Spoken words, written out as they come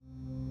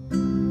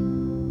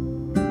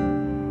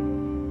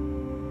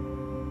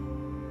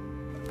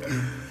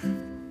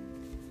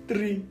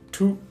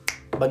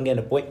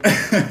bangena boy.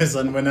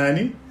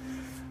 Sanwanani.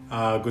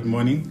 Good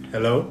morning.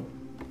 Hello.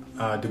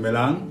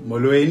 Dumelang.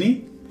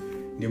 Molweni.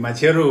 Ni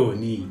machero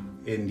ni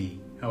Endi.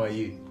 How are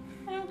you?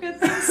 I'm good,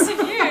 thanks to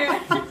you.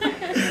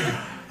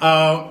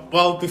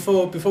 Well,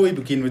 before we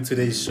begin with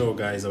today's show,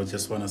 guys, I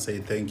just want to say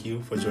thank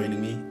you for joining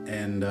me,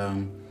 and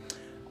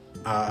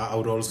I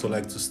would also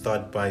like to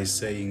start by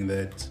saying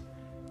that,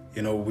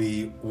 you know,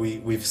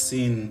 we've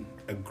seen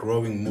a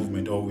growing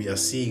movement, or we are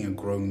seeing a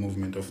growing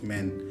movement of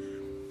men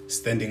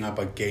standing up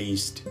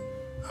against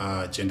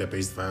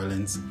gender-based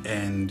violence,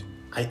 and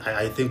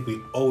I think we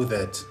owe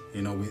that,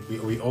 you know,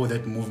 we owe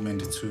that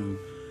movement to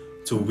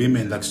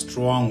women, like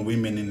strong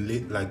women in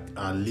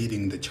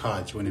leading the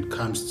charge when it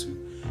comes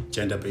to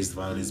gender-based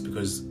violence,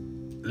 because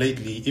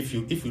lately, if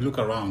you look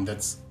around,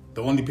 that's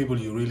the only people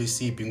you really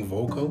see being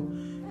vocal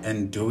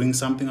and doing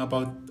something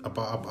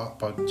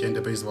about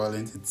gender-based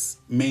violence. It's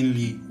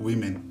mainly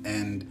women,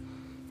 and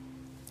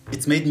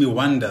it's made me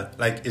wonder,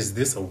 like, is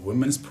this a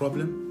women's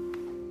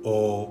problem,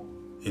 or,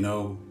 you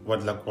know,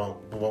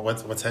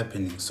 what's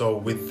happening? So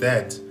with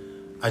that,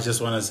 I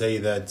just want to say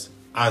that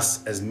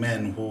us as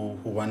men who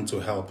want to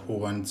help, who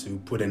want to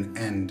put an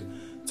end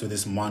to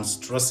this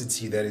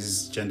monstrosity that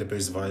is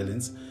gender-based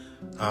violence,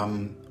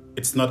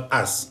 it's not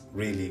us,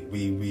 really.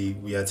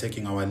 We are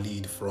taking our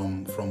lead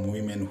from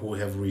women who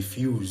have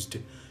refused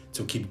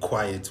to keep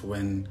quiet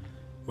when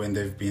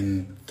they've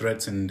been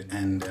threatened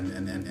and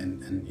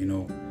you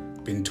know,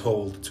 been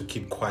told to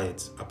keep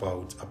quiet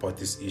about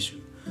this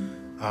issue.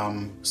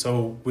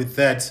 So with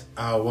that,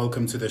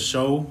 welcome to the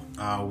show.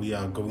 We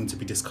are going to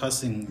be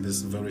discussing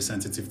this very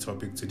sensitive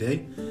topic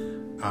today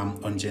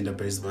on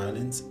gender-based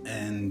violence.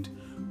 And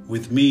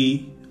with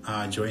me,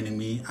 joining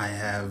me, I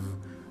have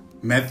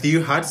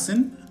Matthew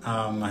Hudson,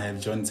 I have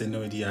John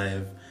Tenodi, I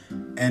have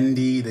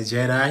Andy the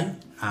Jedi,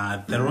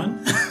 Theron,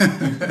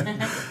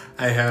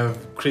 I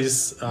have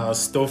Chris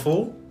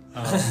Stoffel,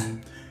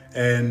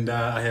 and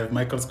I have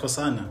Michael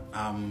Skosana.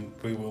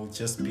 We will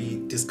just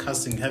be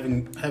discussing,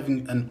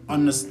 having an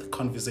honest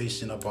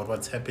conversation about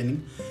what's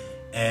happening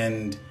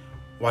and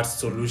what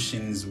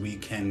solutions we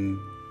can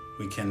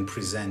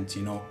present,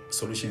 you know,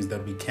 solutions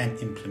that we can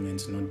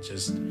implement, not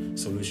just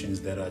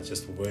solutions that are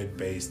just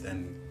word-based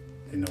and,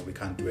 you know, we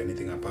can't do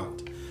anything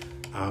about.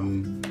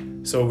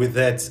 So with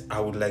that, I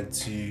would like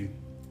to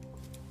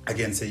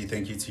again say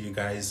thank you to you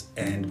guys.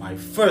 And my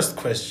first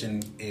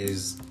question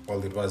is,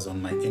 well, it was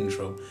on my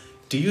intro.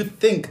 Do you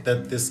think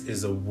that this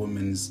is a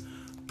woman's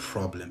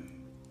problem?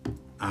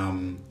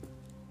 I'm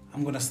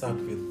going to start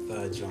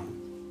with John.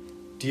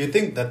 Do you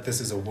think that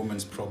this is a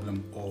woman's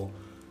problem, or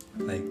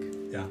like,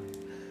 yeah?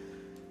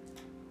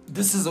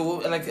 This is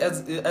like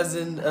as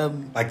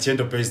in like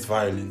gender-based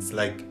violence.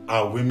 Like,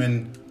 are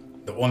women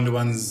the only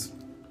ones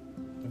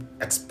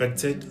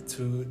expected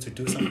to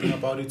do something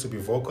about it, to be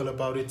vocal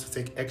about it, to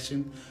take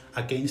action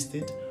against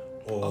it,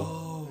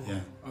 or yeah?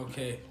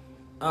 Okay.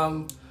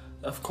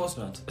 Of course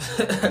not.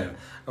 Yeah.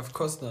 Of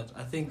course not.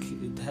 I think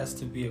it has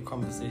to be a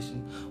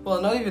conversation. Well,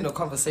 not even a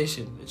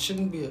conversation. It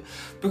shouldn't be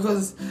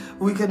because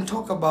we can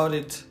talk about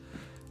it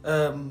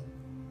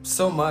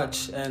so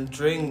much, and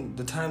during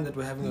the time that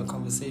we're having a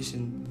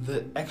conversation,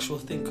 the actual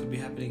thing could be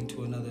happening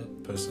to another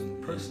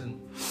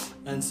person.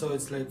 And so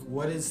it's like,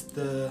 what is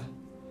the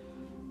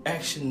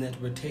action that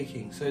we're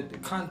taking? So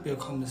it can't be a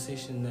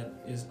conversation that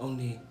is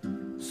only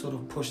sort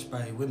of pushed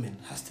by women.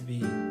 It has to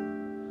be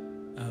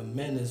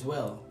men as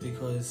well,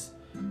 because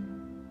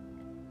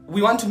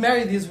we want to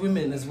marry these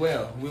women as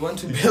well. We want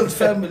to build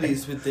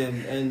families with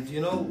them, and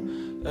you know,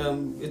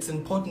 it's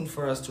important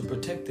for us to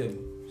protect them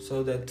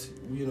so that,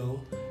 you know,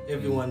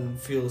 everyone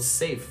feels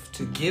safe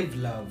to give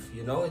love.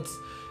 You know,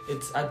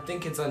 it's I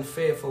think it's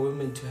unfair for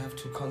women to have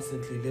to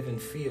constantly live in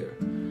fear,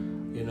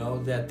 you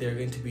know, that they're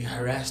going to be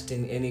harassed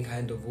in any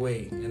kind of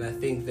way. And I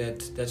think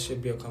that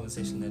should be a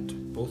conversation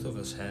that both of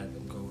us have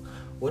and go,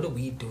 what are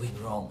we doing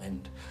wrong,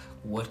 and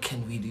what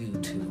can we do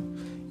to,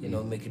 you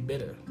know, make it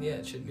better? Yeah,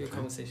 it should be a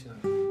conversation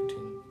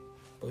between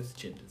both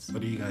genders.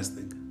 What do you guys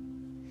think?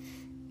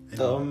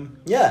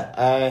 Yeah,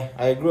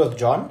 I agree with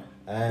John,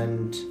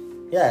 and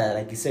yeah,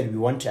 like you said, we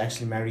want to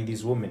actually marry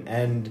these women.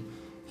 And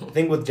the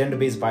thing with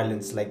gender-based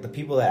violence, like, the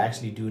people that are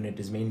actually doing it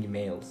is mainly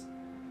males.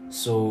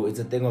 So it's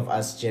a thing of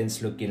us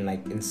gents looking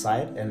like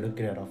inside and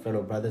looking at our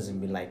fellow brothers and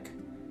be like,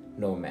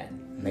 no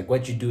man, like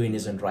what you're doing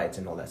isn't right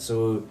and all that.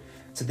 So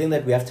it's a thing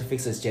that we have to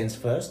fix as gents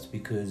first,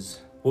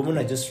 because women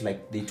are just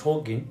like, they're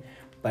talking,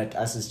 but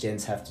us as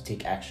gents have to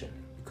take action,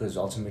 because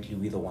ultimately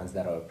we're the ones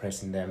that are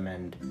oppressing them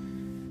and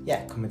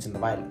committing the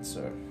violence.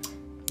 So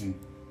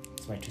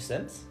that's my 2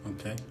 cents.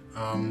 Okay.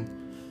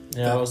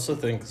 I also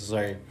think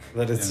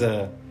that it's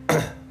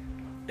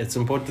it's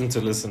important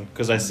to listen,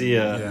 because I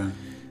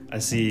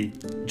see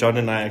John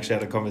and I actually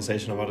had a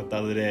conversation about it the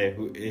other day.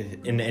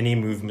 In any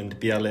movement,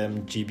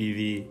 BLM,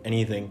 GBV,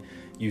 anything,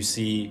 you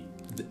see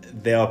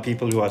there are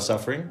people who are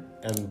suffering,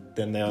 and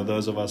then there are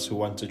those of us who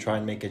want to try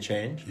and make a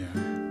change. Yeah.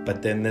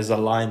 But then there's a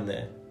line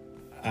there.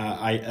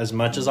 As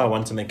much as I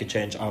want to make a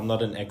change, I'm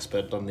not an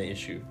expert on the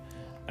issue.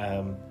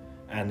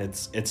 and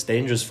it's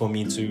dangerous for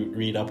me to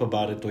read up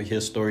about it or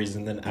hear stories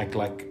and then act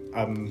like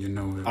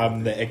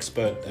I'm the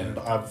expert and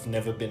I've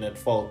never been at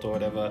fault or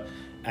whatever,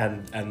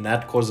 and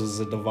that causes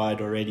a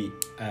divide already.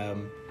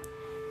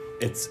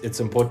 It's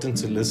important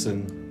to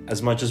listen.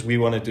 As much as we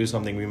want to do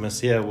something, we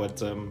must hear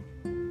what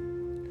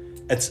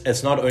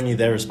it's not only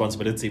their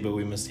responsibility, but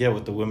we must hear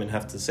what the women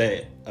have to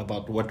say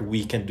about what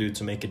we can do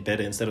to make it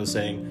better, instead of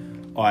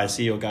saying, oh, I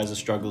see your guys'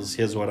 struggles,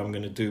 here's what I'm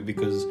going to do,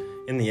 because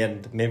in the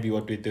end, maybe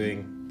what we're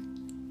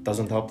doing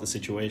doesn't help the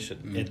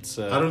situation. It's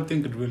I don't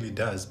think it really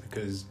does,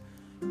 because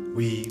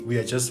we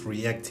are just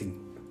reacting.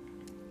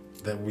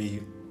 That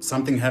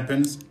something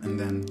happens and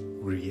then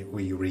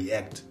we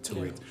react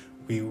to it.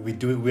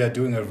 We are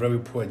doing a very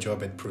poor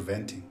job at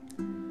preventing.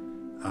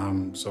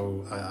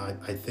 So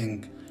I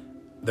think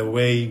the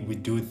way we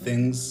do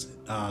things,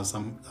 I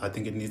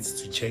think it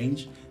needs to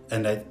change,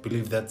 and I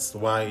believe that's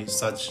why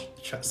such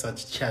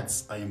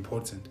chats are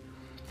important,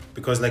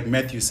 because like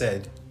Matthew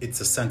said, it's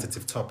a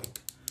sensitive topic.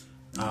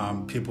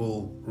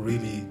 People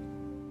really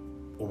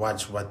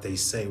watch what they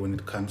say when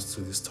it comes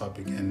to this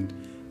topic,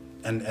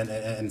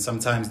 and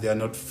sometimes they are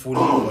not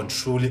fully or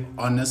truly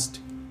honest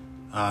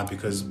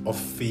because of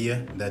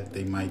fear that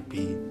they might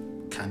be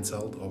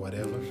cancelled or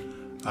whatever.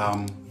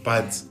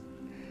 But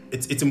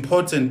it's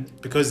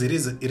important because it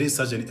is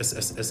such a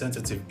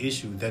sensitive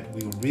issue that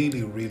we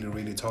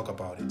really talk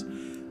about it.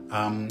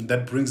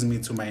 That brings me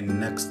to my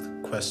next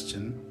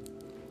question,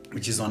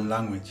 which is on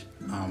language.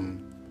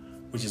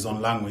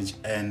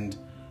 And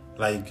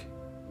like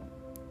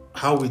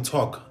how we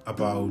talk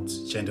about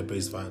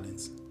gender-based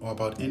violence or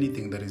about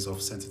anything that is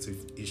of sensitive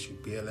issue,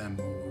 BLM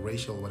or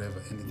racial,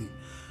 whatever, anything.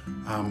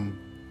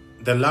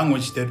 The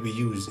language that we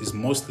use is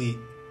mostly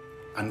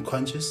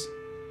unconscious,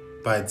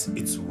 but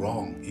it's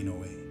wrong in a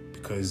way,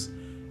 because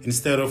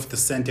instead of the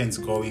sentence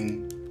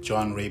going,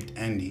 John raped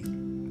Andy,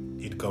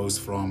 it goes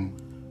from,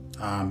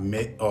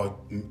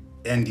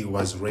 Andy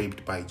was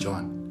raped by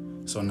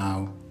John. So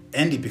now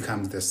Andy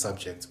becomes the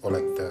subject, or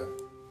like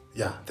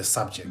the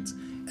subject.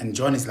 And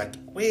John is like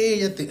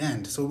way at the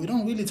end. So we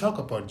don't really talk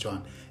about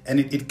John. And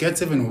it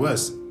gets even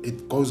worse.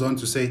 It goes on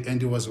to say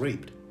Andy was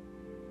raped.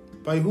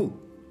 By who?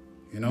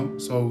 You know?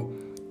 So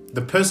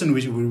the person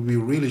which we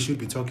really should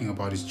be talking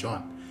about is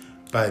John.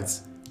 But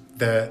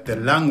the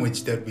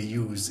language that we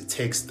use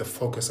takes the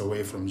focus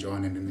away from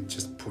John, and then it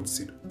just puts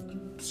it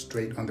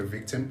straight on the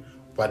victim.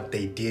 What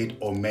they did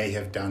or may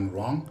have done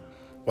wrong.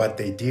 What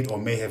they did or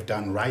may have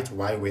done right.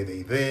 Why were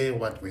they there?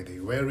 What were they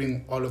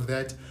wearing? All of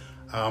that.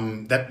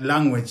 That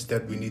language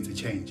that we need to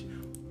change.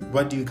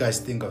 What do you guys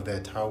think of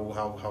that?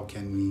 How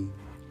can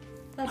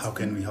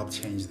we help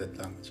change that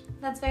language?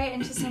 That's very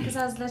interesting, because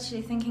I was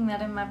literally thinking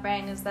that in my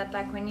brain, is that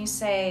like when you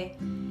say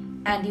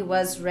Andy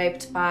was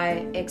raped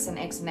by X and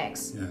X and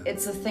X,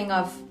 it's a thing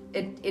of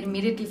it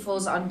immediately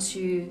falls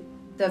onto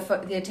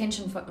the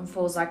attention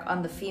falls like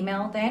on the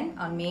female, then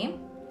on me,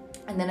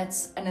 and then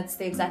it's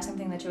the exact same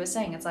thing that you were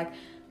saying. It's like,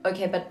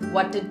 okay, but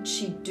what did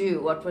she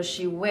do? What was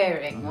she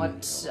wearing?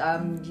 What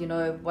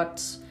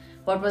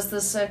what was the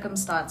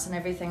circumstance and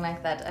everything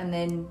like that? And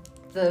then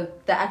the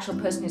actual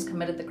person who's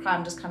committed the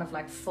crime just kind of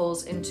like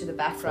falls into the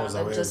background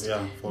and just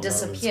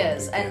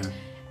disappears. And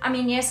I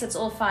mean, yes, it's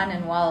all fine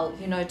and well,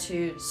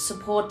 to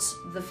support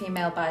the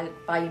female by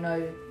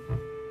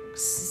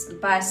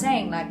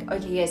saying like,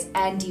 okay, yes,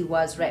 Andy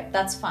was raped.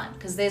 That's fine,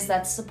 because there's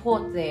that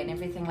support there and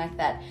everything like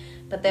that.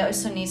 But there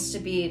also needs to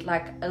be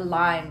like a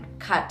line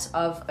cut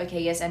of, okay,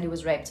 yes, Andy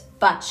was raped,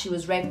 but she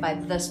was raped by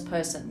this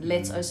person.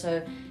 Let's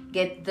also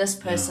get this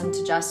person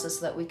to justice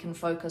so that we can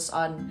focus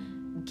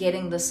on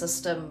getting the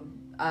system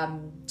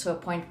to a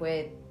point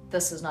where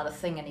this is not a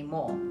thing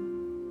anymore.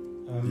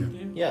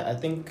 I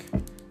think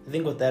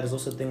with that is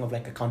also a thing of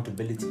like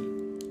accountability,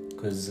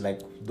 because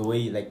like the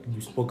way like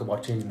you spoke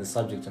about changing the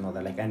subject and all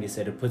that, like Andy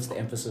said, it puts the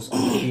emphasis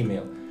on the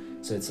female.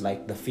 So it's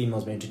like the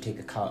female's meant to take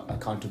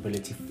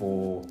accountability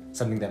for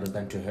something that was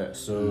done to her.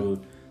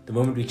 So the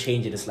moment we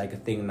change it, it's like a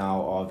thing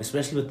now of,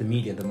 especially with the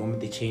media, the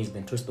moment they change it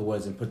and twist the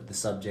words and put the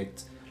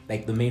subject,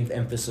 like the main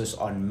emphasis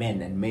on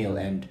men and male,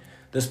 and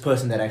this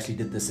person that actually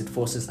did this, it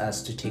forces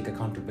us to take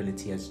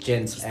accountability as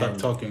gents. Start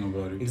talking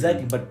about it.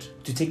 Exactly, but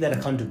to take that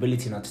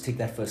accountability now, to take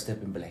that first step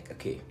and be like,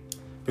 okay.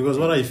 Because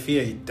what I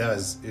fear it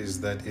does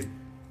is that it,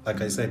 like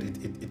I said,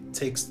 it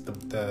takes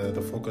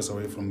the focus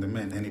away from the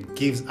men, and it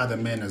gives other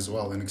men as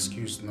well an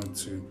excuse not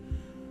to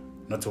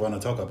want to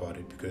talk about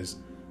it, because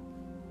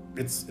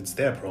it's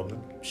their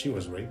problem. She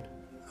was raped.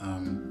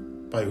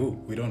 By who?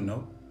 We don't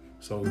know.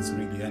 So it's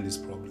really Andy's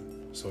problem.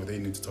 So they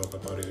need to talk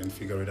about it and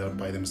figure it out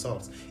by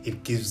themselves.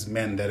 It gives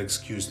men that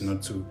excuse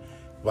not to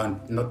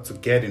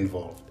get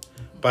involved.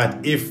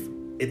 But if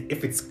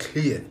it's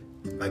clear,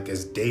 like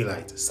as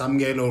daylight,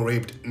 Samgelo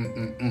raped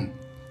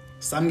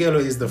Samgelo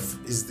is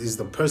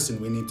the person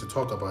we need to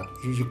talk about.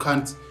 You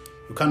can't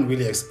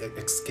really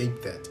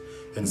escape that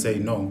and say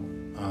no.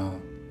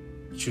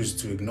 Choose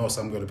to ignore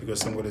Samgelo,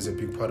 because Samgelo is a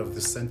big part of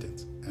this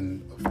sentence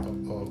and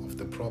of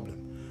the problem.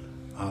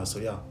 I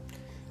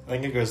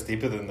think it goes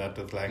deeper than that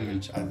with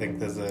language. I think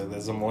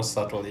there's a more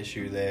subtle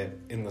issue there,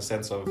 in the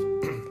sense of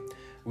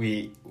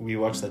we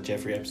watched that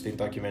Jeffrey Epstein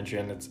documentary,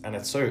 and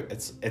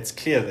it's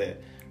clear there.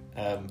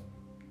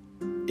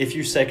 If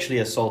you sexually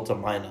assault a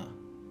minor,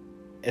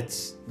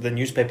 it's the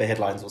newspaper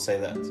headlines will say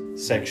that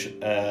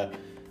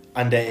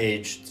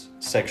underaged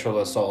sexual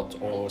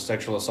assault or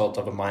sexual assault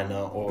of a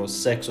minor or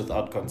sex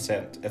without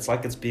consent. It's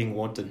like it's being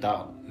watered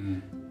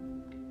down.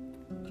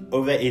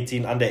 Over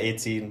 18, under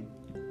 18,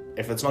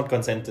 if it's not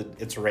consented,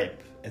 it's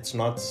rape. It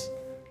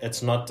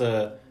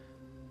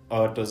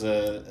was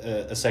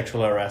a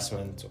sexual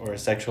harassment or a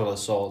sexual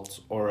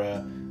assault or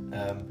a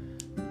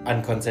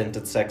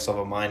unconsented sex of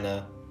a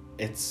minor.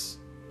 It's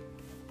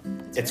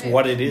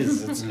what it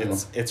is.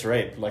 It's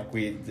rape. Like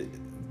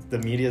the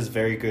media is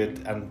very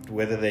good, and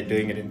whether they're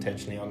doing it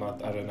intentionally or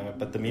not, I don't know.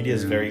 But the media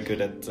is very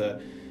good at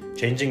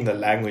changing the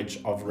language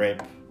of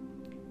rape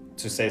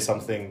to say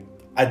something.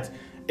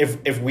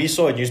 If we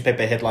saw a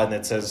newspaper headline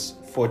that says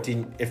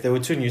 14, if there were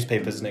two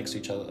newspapers next to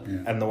each other,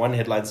 and the one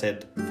headline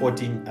said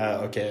 14,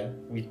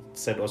 we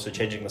said also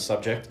changing the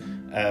subject,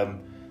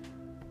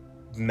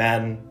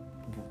 man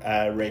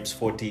rapes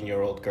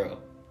 14-year-old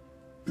girl,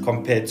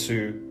 compared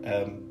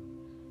to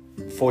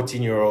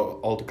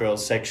 14-year-old girl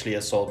sexually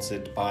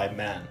assaulted by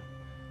man.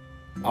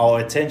 Our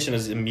attention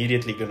is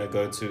immediately going to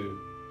go to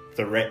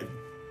the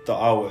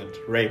R word,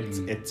 raped.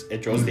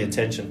 It draws the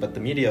attention, but the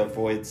media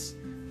avoids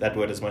that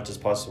word as much as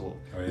possible.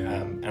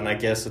 And I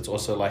guess it's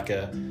also like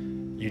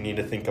you need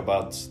to think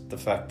about the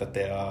fact that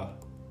there are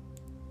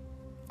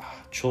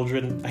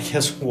children, I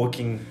guess,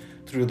 walking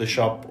through the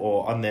shop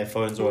or on their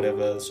phones or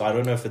whatever. So I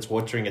don't know if it's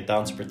watering it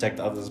down to protect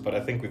others, but I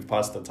think we've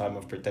passed the time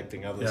of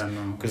protecting others.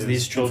 Because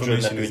these children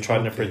that we're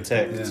trying to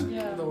protect,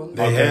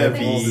 they have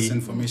all this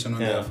information on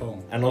their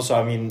phone. And also,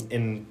 I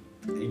mean,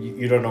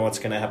 you don't know what's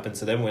going to happen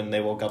to them when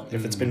they woke up.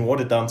 If it's been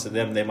watered down to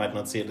them, they might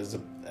not see it as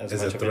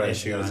much of an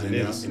issue as it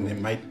is. And they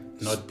might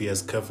not be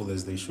as careful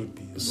as they should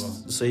be as well.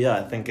 So yeah,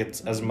 I think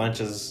it's as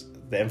much as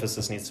the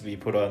emphasis needs to be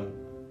put on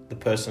the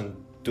person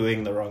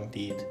doing the wrong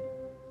deed.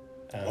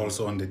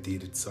 Also on the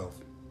deed itself.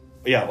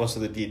 Yeah, also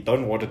the deed.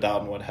 Don't water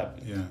down what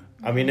happened. Yeah.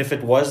 I mean, if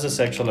it was a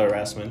sexual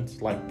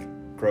harassment, like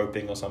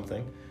groping or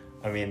something,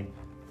 I mean,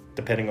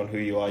 depending on who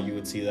you are, you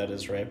would see that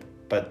as rape.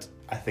 But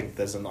I think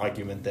there's an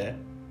argument there.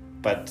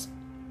 But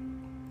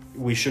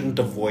we shouldn't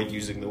avoid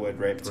using the word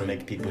rape to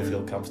make people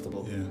feel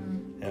comfortable.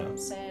 Yeah.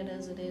 Say it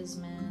as it is,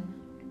 man.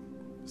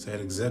 Say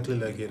it exactly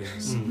like it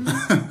is.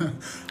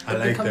 I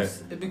like that.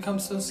 It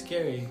becomes so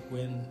scary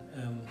when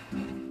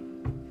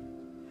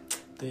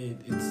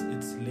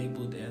it's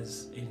labeled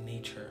as a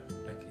nature,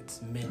 like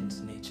it's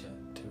men's nature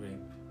to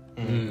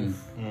rape.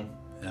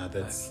 Yeah,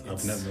 that's like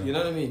I've never. You know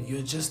what I mean?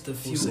 You're just a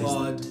few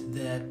odd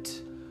that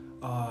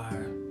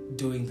are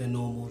doing the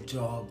normal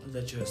job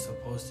that you're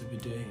supposed to be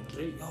doing.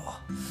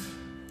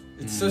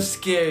 It's so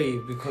scary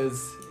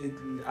because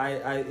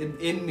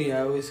in me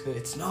I always go,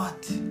 it's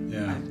not.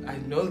 Yeah. I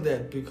know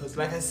that because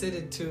like I said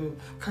it to,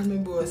 I can't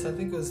remember what I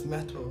think it was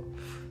Matt or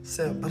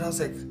Sam, but I was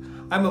like,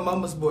 I'm a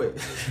mama's boy.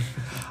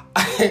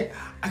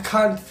 I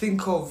can't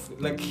think of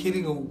like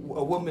hitting a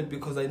woman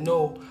because I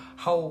know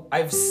how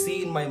I've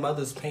seen my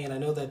mother's pain. I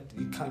know that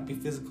it can't be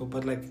physical,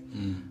 but like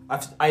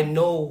I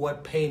know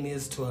what pain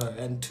is to her,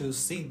 and to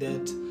see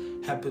that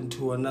happen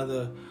to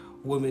another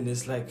woman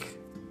is like,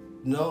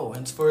 no.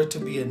 And for it to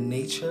be a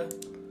nature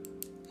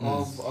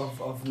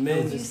of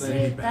men, You it's see,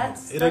 like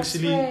that's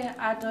actually- where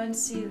I don't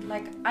see,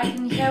 like, I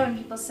can hear when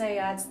people say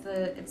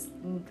it's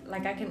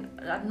like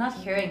I'm not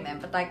hearing them,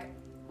 but like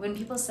when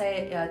people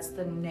say it's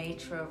the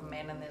nature of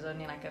men and there's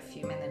only like a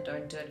few men that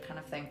don't do it kind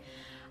of thing,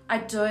 I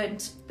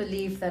don't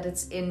believe that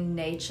it's in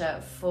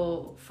nature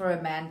for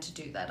a man to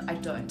do that. I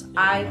don't.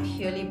 I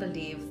purely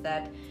believe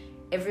that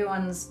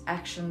everyone's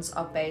actions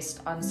are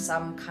based on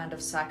some kind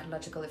of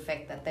psychological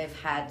effect that they've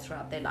had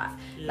throughout their life.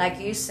 Like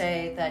you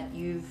say that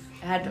you've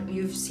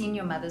seen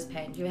your mother's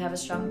pain, you have a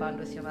strong bond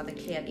with your mother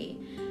clearly,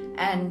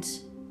 and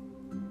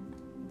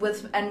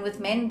with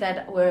men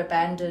that were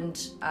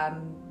abandoned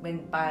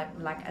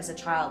as a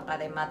child by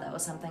their mother or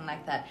something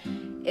like that,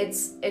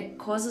 it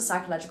causes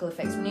psychological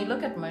effects. When you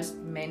look at most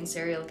men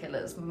serial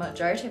killers,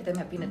 majority of them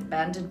have been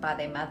abandoned by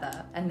their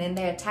mother, and then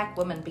they attack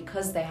women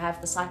because they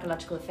have the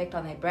psychological effect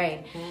on their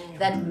brain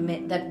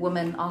that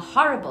women are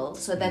horrible,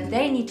 so that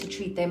they need to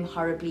treat them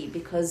horribly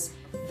because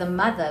the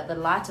mother, the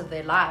light of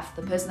their life,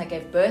 the person that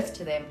gave birth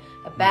to them,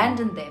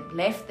 abandoned them,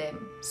 left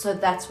them. So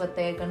that's what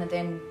they're going to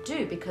then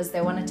do, because they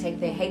want to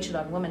take their hatred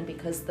on women,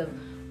 because the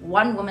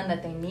one woman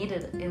that they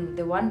needed in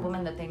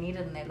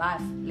their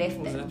life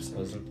left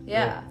them.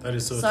 Yeah. That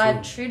is so true. I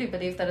truly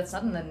believe that it's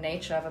not in the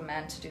nature of a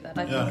man to do that.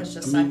 I think it's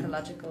just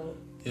psychological.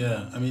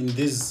 Yeah, I mean,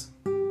 these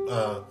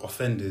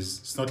offenders,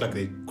 it's not like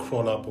they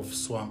crawl out of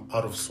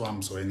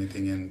swamps or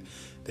anything, and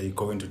they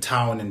go into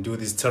town and do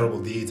these terrible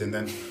deeds and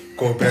then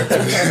go back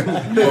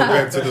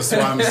to the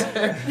swamps.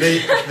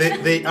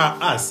 They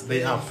are us.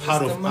 They are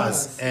part of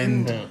us,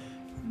 and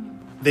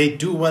they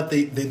do what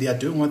they are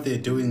doing what they're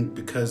doing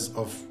because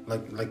of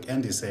like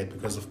Andy said,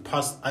 because of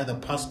past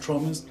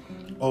traumas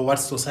or what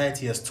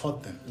society has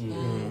taught them.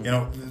 You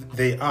know,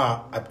 they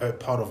are a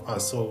part of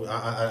us. So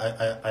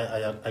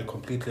I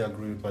completely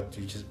agree with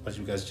what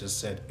you guys just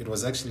said. It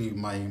was actually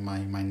my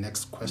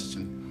next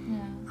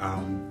question.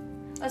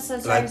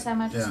 Sorry,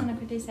 Sam, I just want to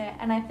quickly say,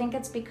 and I think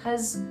it's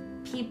because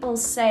people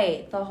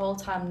say the whole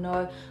time,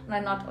 not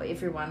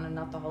everyone and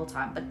not the whole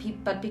time,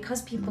 but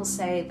because people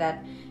say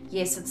that,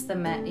 yes, it's the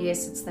man,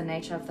 yes, it's the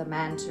nature of the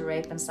man to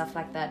rape and stuff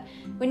like that.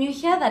 When you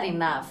hear that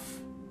enough,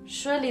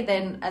 surely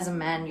then as a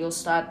man, you'll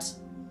start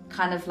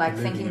kind of like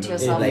thinking to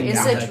yourself,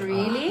 is it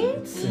really?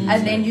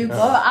 And then you go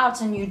out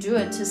and you do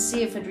it to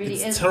see if it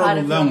really is part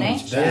of your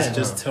nature. That is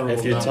just terrible.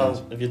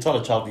 If you tell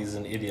a child he's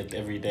an idiot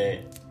every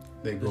day,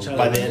 they go,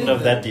 by the end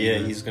of that year,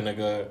 he's gonna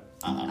go,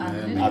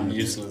 I'm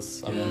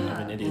useless, I'm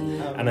an idiot.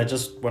 And I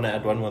just want to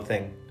add one more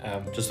thing,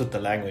 just with the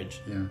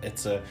language.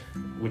 It's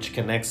which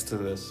connects to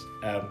this.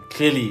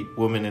 Clearly,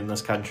 women in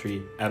this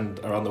country and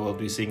around the world,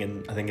 we're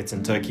seeing I think it's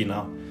in Turkey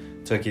now.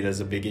 Turkey, there's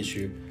a big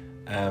issue.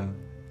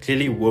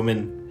 Clearly,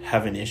 women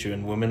have an issue,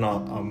 and women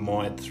are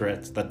more at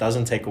threat. That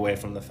doesn't take away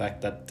from the fact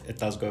that it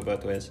does go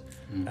both ways.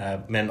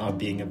 Men are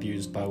being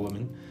abused by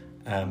women,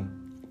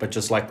 but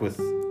just like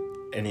with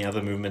any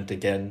other movement,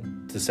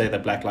 again, to say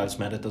that Black Lives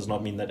Matter does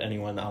not mean that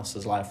anyone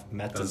else's life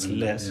matters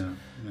less.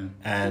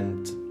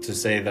 And to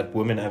say that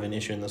women have an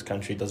issue in this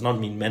country does not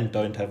mean men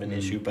don't have an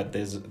issue, but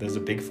there's a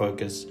big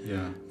focus.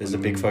 There's a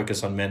big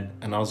focus on men.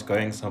 And I was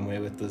going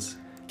somewhere with this.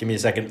 Give me a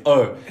second.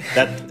 Oh,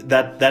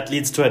 that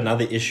leads to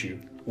another issue.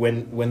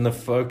 When the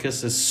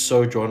focus is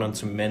so drawn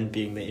onto men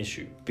being the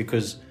issue,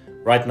 because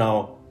right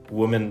now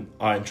women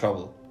are in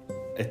trouble.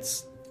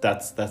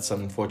 That's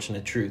an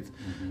unfortunate truth.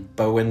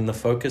 But when the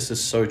focus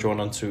is so drawn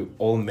onto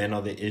all men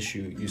are the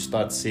issue, you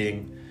start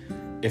seeing,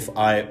 if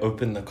I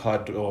open the car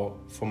door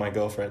for my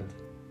girlfriend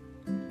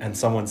and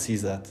someone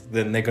sees that,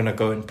 then they're gonna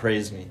go and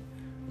praise me.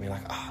 I mean,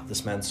 like,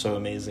 this man's so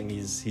amazing.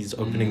 He's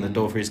opening the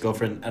door for his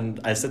girlfriend. And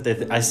I said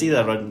that I see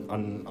that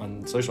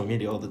on social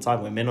media all the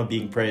time, where men are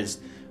being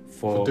praised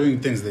for doing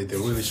things that they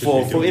really should be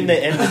doing. For in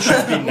the end, it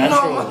should be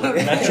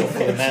natural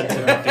for a man to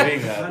be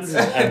doing that.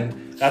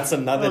 And that's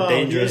another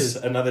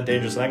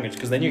dangerous language,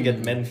 because then you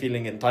get men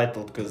feeling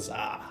entitled because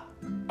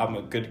I'm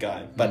a good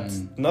guy. But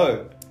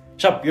no,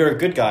 Chup, you're a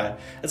good guy.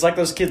 It's like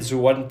those kids who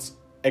want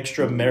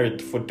extra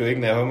merit for doing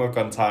their homework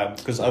on time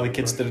because other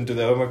kids didn't do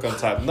their homework on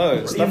time. No,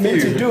 it's not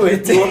meant to do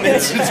it. You're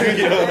meant to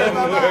do your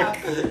homework.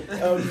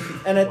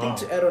 And I think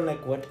to add on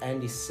like what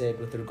Andy said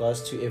with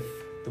regards to, if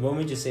the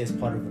moment you say it's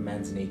part of a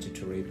man's nature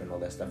to rape and all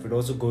that stuff, it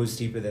also goes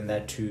deeper than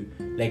that too.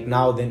 Like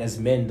now then as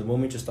men, the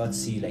moment you start to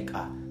see like,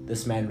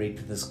 this man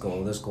raped this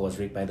girl was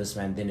raped by this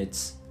man, then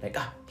it's like,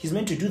 he's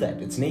meant to do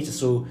that. It's nature.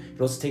 So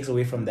it also takes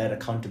away from that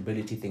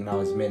accountability thing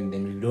now as men.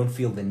 Then we don't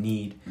feel the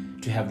need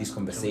to have these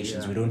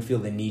conversations. We don't feel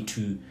the need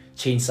to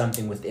change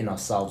something within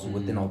ourselves or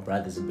within our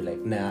brothers and be like,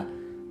 nah,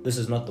 this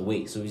is not the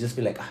way. So we just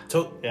feel like,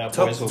 talk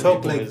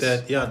like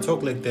that. Yeah,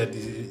 talk like that.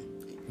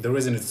 The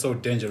reason it's so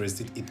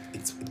dangerous,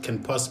 it can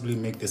possibly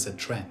make this a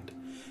trend.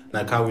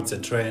 Like how it's a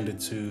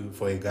trend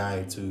for a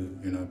guy to,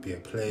 be a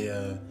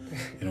player,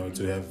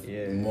 to have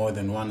more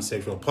than one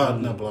sexual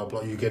partner, blah,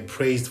 blah. You get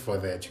praised for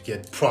that. You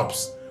get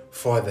props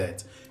for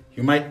that.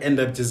 You might end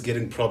up just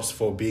getting props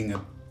for being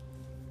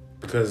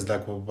because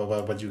like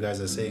what you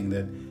guys are saying,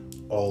 that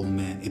all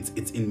men,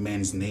 it's in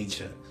man's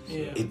nature.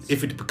 Yeah.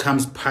 If it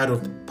becomes part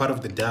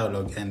of the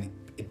dialogue and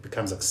it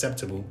becomes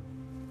acceptable,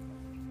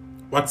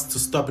 what's to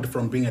stop it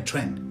from being a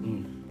trend?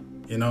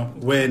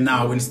 Where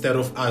now instead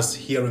of us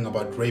hearing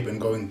about rape and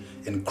going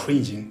and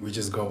cringing, we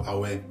just go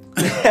away.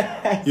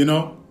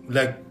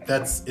 Like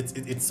that's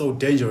it's so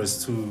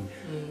dangerous to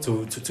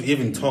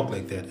even talk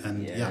like that.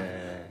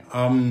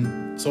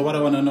 And so what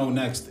I want to know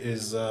next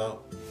is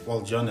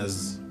John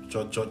has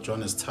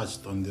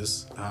touched on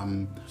this.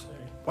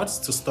 What's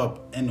to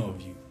stop any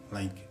of you?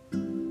 Like,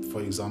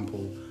 for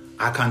example,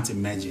 I can't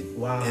imagine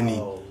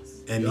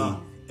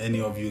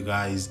any of you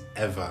guys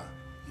ever.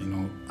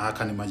 I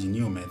can't imagine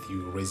you,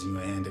 Matthew, raising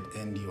your hand at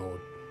Andy or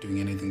doing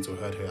anything to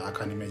hurt her. I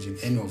can't imagine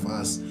any of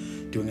us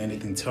doing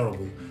anything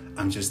terrible.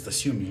 I'm just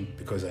assuming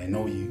because I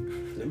know you.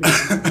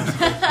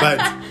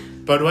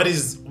 But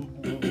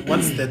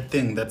what's that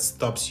thing that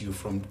stops you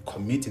from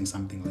committing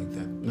something like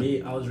that?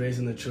 Me, I was raised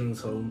in a children's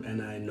home,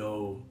 and I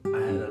know I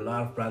had a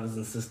lot of brothers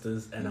and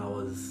sisters, and I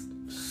was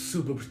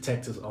super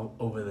protective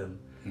over them.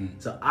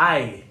 So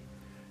I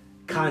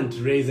can't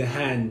raise a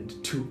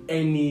hand to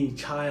any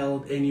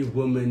child, any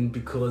woman,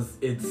 because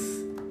it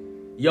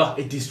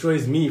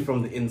destroys me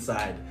from the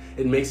inside.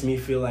 It makes me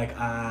feel like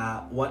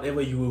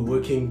whatever you were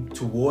working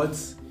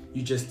towards,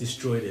 you just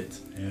destroyed it.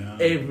 Yeah.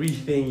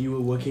 Everything you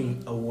were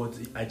working towards,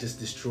 I just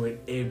destroyed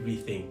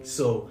everything.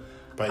 So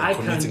by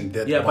committing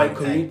that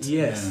act.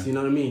 Yes, you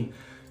know what I mean?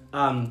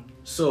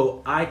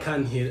 So I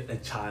can't hit a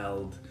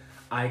child.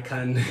 I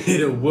can't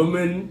hit a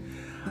woman.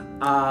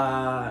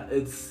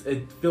 It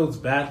feels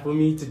bad for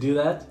me to do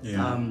that.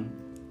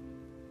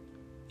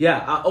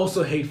 I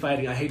also hate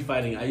fighting. I hate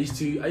fighting. I used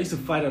to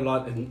fight a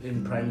lot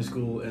in primary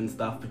school and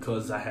stuff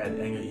because I had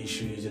anger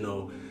issues,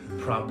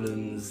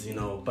 problems,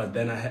 but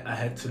then I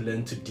had to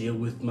learn to deal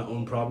with my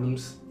own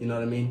problems, you know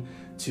what I mean?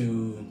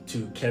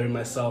 To carry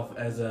myself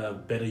as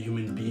a better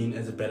human being,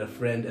 as a better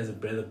friend, as a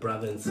better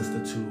brother and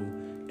sister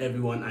to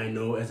everyone I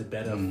know, as a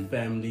better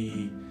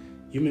family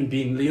human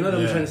being. You know what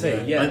I'm trying to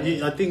say?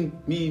 Yeah. I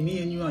think me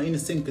and you are in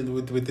sync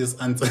with this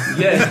answer.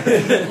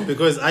 Yeah.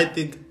 Because I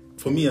think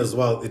for me as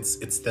well,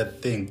 it's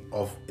that thing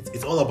of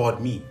it's all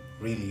about me,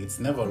 really. It's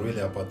never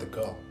really about the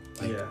girl.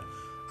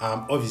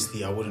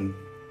 Obviously I wouldn't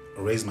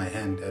raise my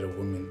hand at a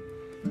woman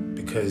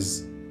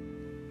because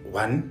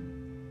one,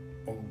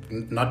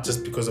 not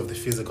just because of the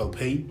physical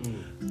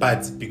pain,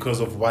 but because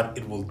of what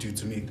it will do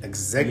to me.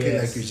 Exactly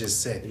like you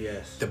just said.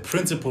 Yes. The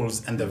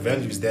principles and the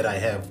values that I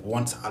have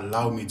won't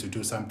allow me to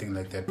do something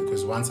like that,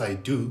 because once I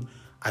do,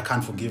 I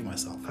can't forgive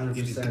myself.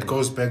 It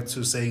goes back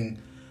to saying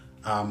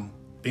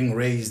being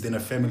raised in a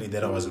family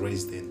that I was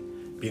raised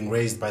in, being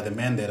raised by the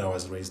man that I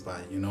was raised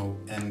by,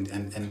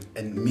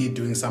 and me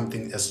doing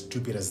something as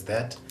stupid as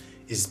that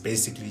is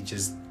basically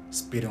just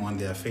spitting on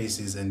their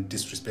faces and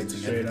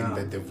disrespecting everything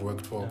that they've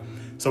worked for.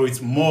 So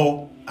it's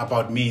more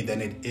about me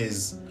than it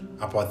is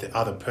about the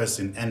other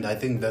person. And I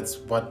think that's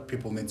what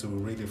people need to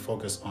really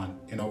focus on.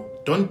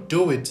 Don't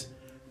do it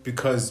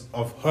because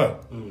of her.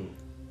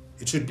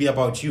 It should be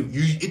about you.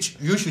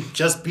 You should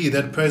just be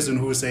that person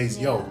who says,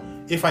 yo,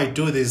 if I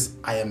do this,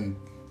 I'm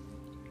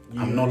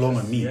no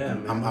longer me.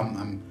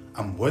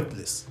 I'm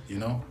worthless,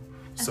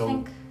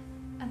 So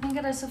I think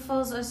it also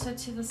falls also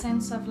to the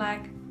sense of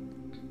like,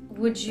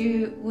 would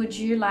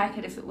you like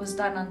it if it was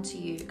done unto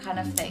you, kind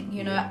of thing,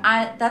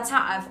 that's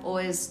how I've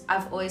always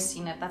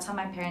seen it. That's how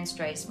my parents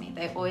raised me.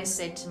 They always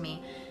said to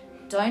me,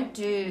 don't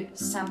do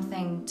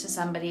something to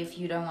somebody if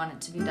you don't want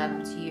it to be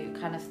done to you,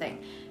 kind of thing.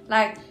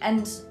 Like,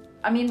 and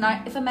I mean,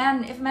 like, if a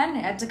man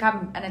had to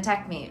come and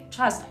attack me,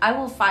 trust, I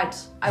will fight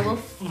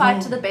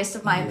to the best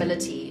of my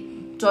ability.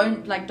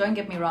 Don't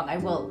get me wrong, I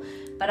will.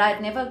 But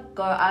I'd never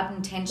go out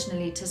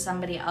intentionally to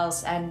somebody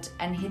else and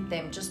hit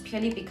them, just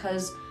purely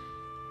because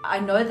I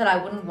know that I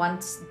wouldn't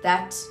want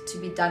that to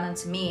be done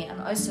unto me.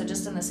 And also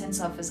just in the sense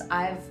of is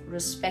I have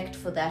respect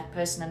for that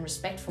person and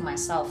respect for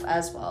myself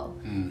as well.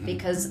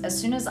 Because as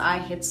soon as I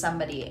hit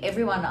somebody,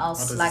 everyone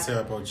else, what does it say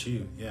about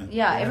you?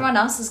 Everyone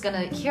else is going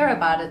to hear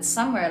about it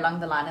somewhere along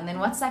the line. And then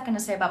what's that going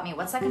to say about me?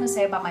 What's that going to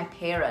say about my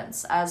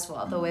parents as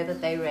well, the way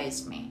that they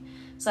raised me?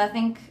 So I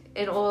think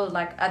it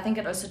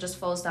also just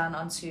falls down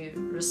onto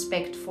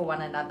respect for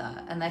one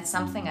another. And that's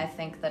something I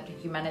think that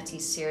humanity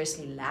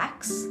seriously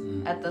lacks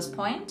at this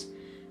point.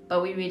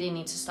 But we really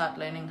need to start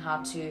learning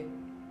how to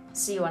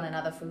see one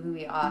another for who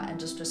we are and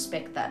just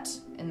respect that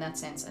in that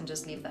sense and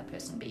just leave that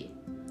person be.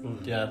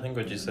 Yeah, I think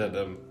what you said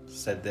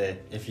there,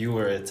 if you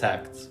were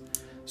attacked.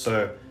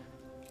 So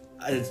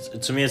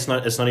to me, it's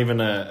not even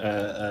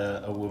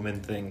a woman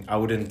thing. I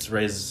wouldn't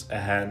raise a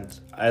hand.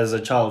 As a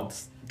child,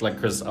 like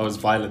Chris, I was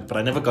violent, but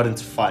I never got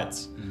into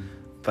fights.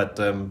 But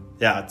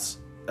it's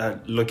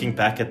looking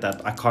back at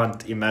that, I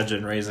can't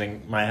imagine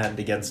raising my hand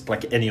against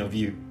like any of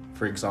you,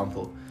 for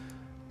example.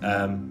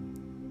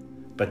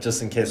 But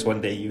just in case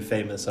one day you're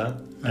famous,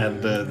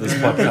 and this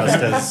podcast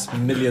has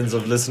millions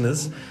of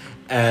listeners,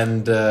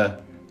 and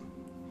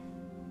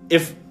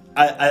if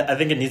I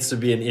think it needs to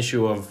be an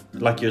issue of,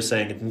 like you're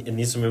saying, it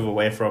needs to move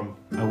away from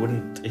I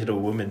wouldn't hit a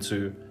woman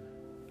to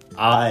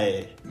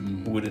I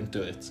wouldn't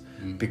do it,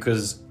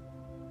 because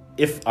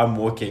if I'm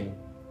walking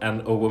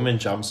and a woman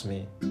jumps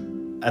me,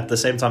 at the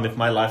same time, if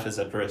my life is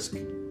at risk,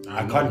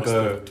 I can't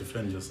go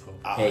defend yourself.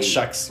 Hey.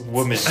 Shucks,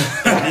 woman. It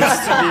needs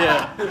to be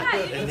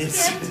you need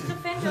to be able to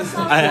defend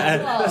yourself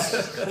as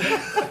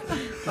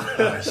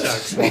well.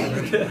 Shucks.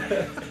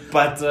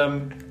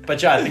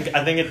 But yeah,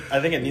 I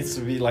think it needs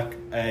to be like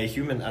a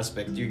human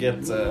aspect. You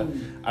get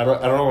I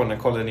don't want to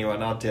call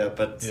anyone out here,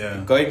 but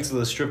going to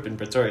the strip in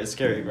Pretoria is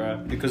scary, bro.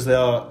 Because there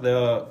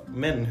are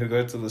men who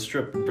go to the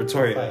strip in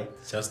Pretoria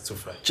just to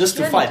fight. Just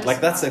to fight.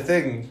 Like that's the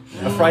thing.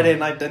 A Friday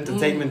night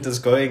entertainment is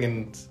going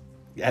and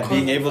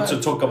being able to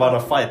talk about a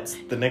fight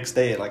the next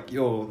day, like,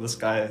 yo, this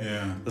guy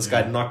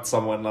knocked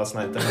someone last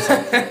night. And it's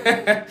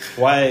like,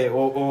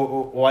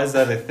 why is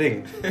that a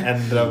thing?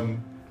 And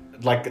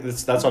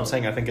that's what I'm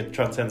saying. I think it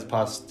transcends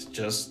past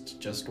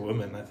just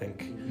women. I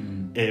think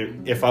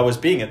if I was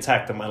being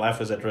attacked and my life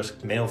was at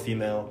risk, male,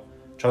 female,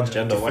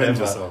 transgender,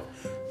 whatever,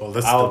 well,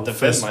 that's I'll the defend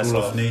first myself.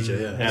 rule of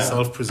nature,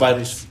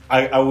 self-preservation.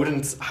 But I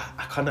wouldn't.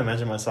 I can't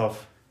imagine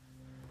myself.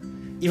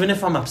 Even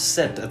if I'm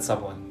upset at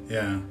someone.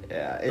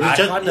 I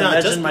can't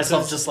imagine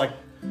myself just like,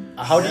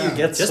 how do you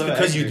get just so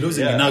because angry? you're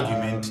losing an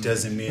argument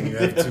doesn't mean you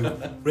have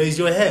to raise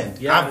your hand.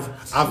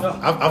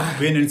 I've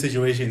been in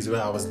situations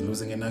where I was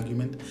losing an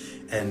argument,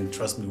 and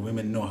trust me,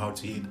 women know how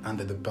to hit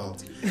under the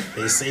belt.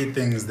 They say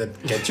things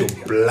that get your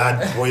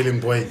blood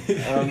boiling, boy.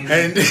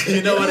 And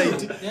you know what I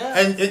do?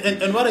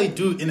 And what I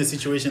do in a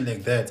situation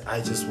like that, I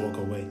just walk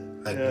away.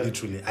 Like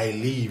literally, I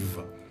leave.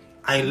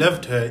 I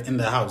left her in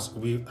the house.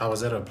 I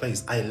was at her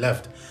place. I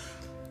left.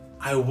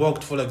 I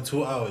walked for like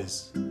 2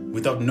 hours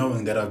without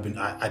knowing that I'd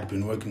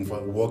been walking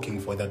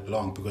for that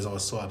long because I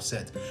was so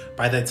upset.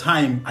 By the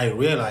time I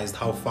realized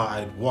how far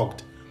I'd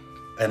walked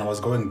and I was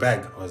going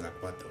back, I was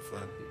like, what the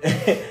fuck?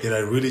 Did I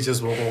really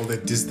just walk all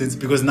that distance?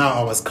 Because now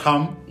I was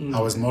calm,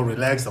 I was more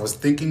relaxed, I was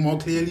thinking more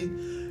clearly,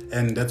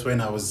 and that's when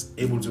I was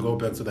able to go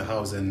back to the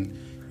house and,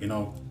 you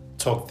know,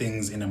 talk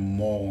things in a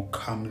more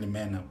calmly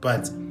manner.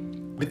 But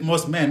with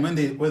most men, when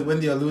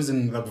they are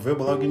losing like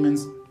verbal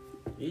arguments,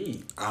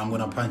 I'm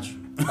gonna punch you.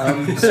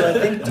 So I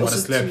think I'm gonna also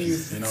slap you,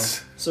 you know.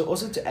 So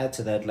also to add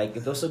to that, like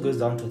it also goes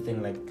down to a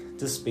thing like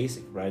just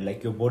basic, right?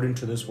 Like you're born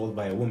into this world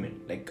by a woman.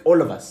 Like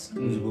all of us,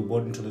 we're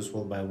born into this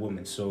world by a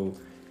woman. So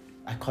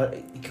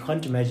you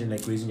can't imagine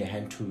like raising your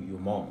hand to your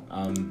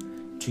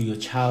mom, to your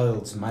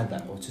child's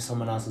mother, or to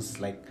someone else's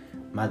like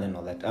mother and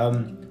all that.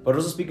 But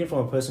also speaking from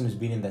a person who's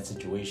been in that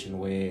situation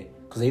where,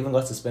 because I even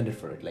got suspended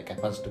for it. Like I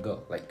punched a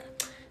girl. Like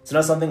it's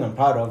not something I'm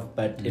proud of,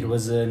 but it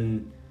was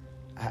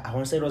I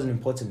want to say it was an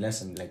important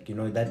lesson. Like, you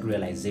know, that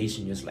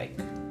realization just like,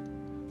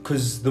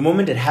 because the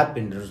moment it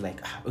happened, it was like,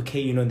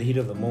 okay, you know, in the heat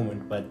of the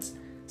moment, but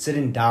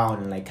sitting down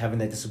and like having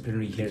that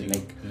disciplinary hearing,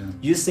 like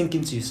you just think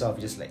into yourself,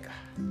 just like,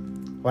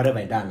 what have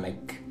I done?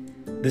 Like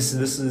this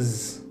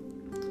is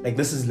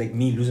like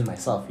me losing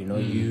myself, you know.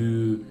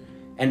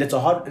 And it's a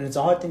hard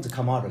thing to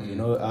come out of, you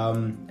know.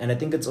 And I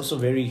think it's also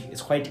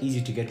it's quite easy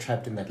to get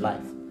trapped in that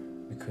life,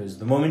 because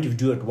the moment you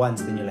do it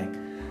once, then you're like,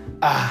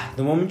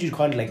 the moment you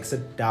can't like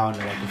sit down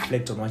and like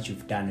reflect on what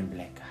you've done and be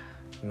like,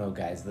 no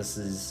guys, this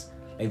is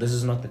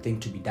not the thing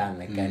to be done,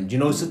 like, and you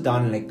know, sit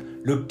down and like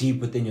look deep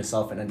within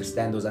yourself and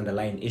understand those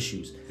underlying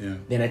issues,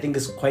 then I think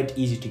it's quite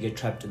easy to get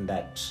trapped in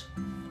that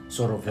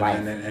sort of life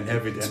and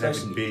have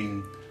it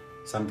being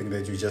something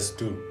that you just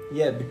do.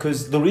 Yeah,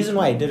 because the reason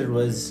why I did it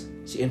was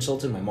she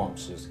insulted my mom.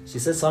 She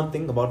said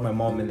something about my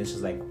mom, and then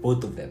she's like,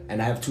 both of them,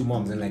 and I have two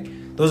moms, and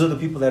like those are the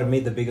people that have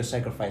made the biggest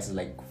sacrifices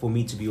like for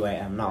me to be where I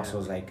am now. So I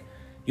was like,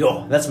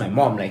 yo, that's my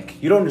mom.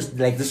 Like, you don't just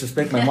like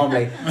disrespect my mom,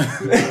 like,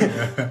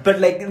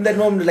 but like in that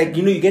moment, like,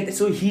 you know, you get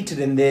so heated,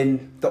 and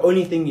then the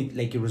only thing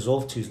you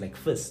resolve to is like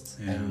fists,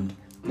 and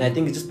I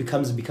think it just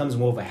becomes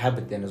more of a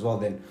habit then as well.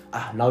 Then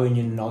now when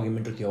you're in an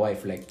argument with your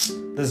wife, like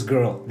this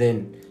girl,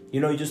 then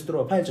you know you just throw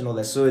a punch and all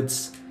that. So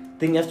it's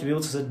thing you have to be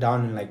able to sit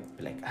down and like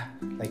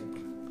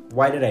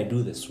why did I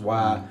do this?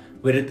 Where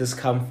did this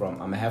come from?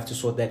 I have to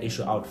sort that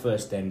issue out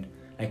first, and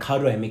like how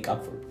do I make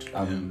up for it?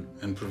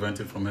 And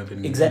prevent it from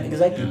happening.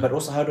 Exactly. But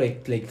also how do I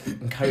like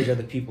encourage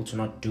other people to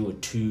not do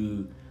it,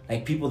 to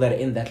like people that are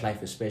in that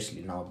life,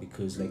 especially now,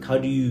 because like how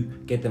do you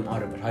get them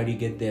out of it? How do you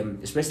get them,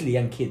 especially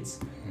young kids,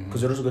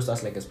 because it also goes to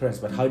us like as parents,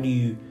 but how do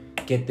you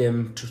get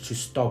them to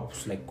stop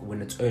like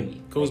when it's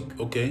early?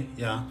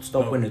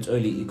 Stop when it's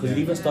early, because it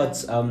even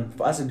starts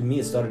for us, and me,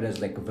 it started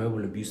as like a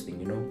verbal abuse thing,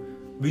 you know.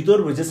 We thought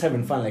we were just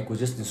having fun, like we're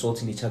just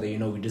insulting each other, you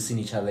know, we're just seeing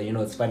each other, you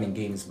know, it's fun and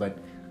games, but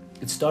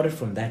it started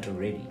from that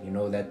already, you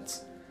know,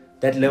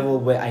 that level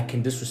where I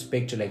can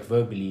disrespect you like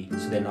verbally,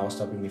 so then now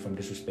stopping me from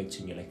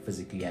disrespecting you like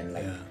physically, and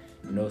like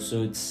you know,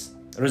 so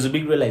it was a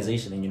big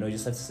realization, and you know, you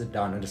just have to sit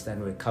down,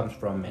 understand where it comes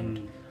from,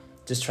 and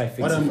just try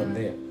fix it from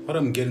there. What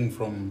I'm getting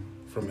from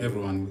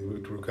everyone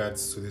with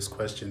regards to this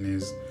question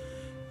is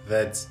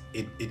that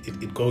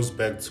it goes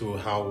back to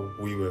how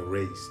we were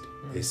raised,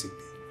 basically,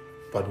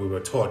 what we were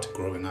taught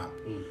growing up.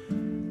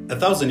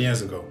 1,000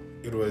 years ago,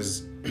 it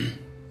was.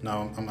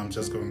 Now I'm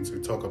just going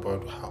to talk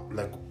about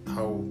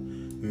how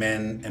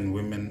men and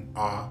women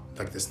are,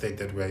 like the state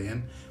that we're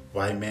in,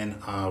 why men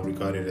are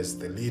regarded as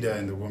the leader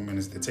and the woman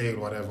is the tail,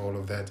 whatever, all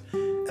of that.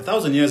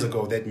 1,000 years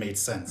ago, that made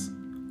sense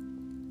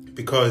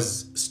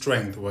because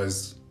strength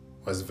was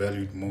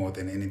valued more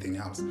than anything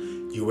else.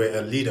 You were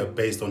a leader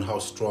based on how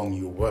strong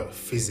you were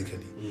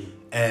physically,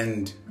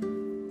 and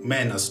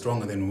men are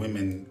stronger than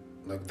women.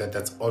 Like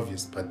that's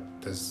obvious, but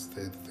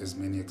there's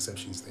many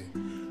exceptions there.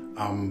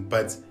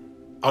 But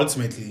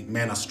ultimately,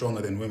 men are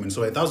stronger than women.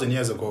 So 1,000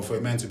 years ago, for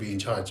a man to be in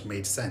charge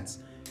made sense,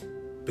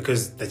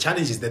 because the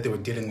challenges that they were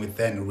dealing with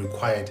then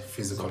required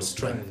physical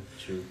strength.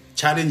 True.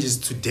 Challenges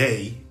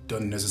today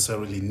don't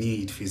necessarily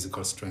need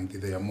physical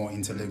strength. They are more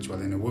intellectual,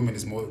 and a woman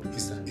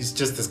is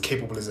just as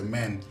capable as a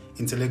man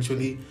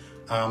intellectually,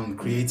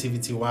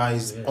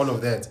 creativity-wise, all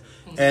of that.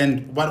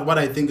 And what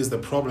I think is the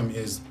problem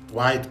is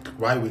why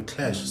we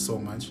clash so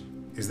much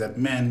is that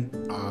men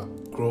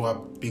grow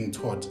up being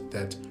taught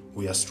that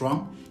we are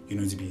strong. You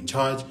need to be in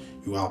charge.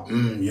 You are,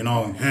 you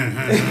know,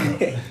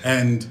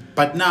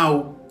 but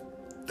now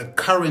the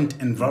current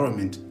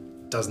environment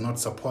does not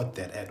support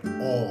that at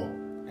all.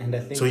 And I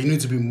think so. You need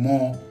to be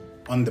more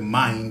on the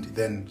mind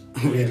than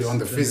really on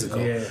the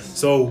physical. Yes.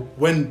 So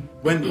when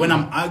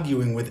I'm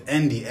arguing with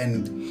Andy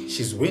and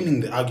she's winning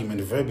the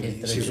argument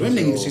verbally, she's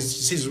winning.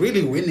 She's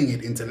really winning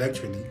it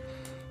intellectually,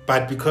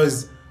 but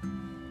because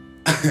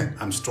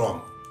I'm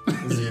strong,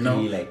 you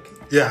know.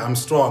 Yeah, I'm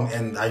strong,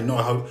 and I know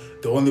how.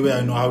 The only way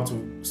I know how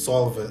to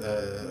solve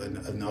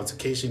an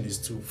altercation is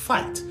to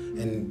fight,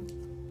 and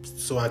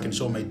so I can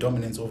show my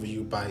dominance over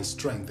you by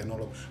strength and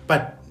all of.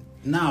 But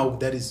now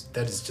that is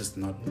just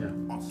not.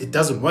 It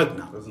doesn't work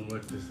now. Doesn't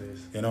work these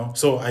days. You know.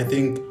 So I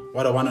think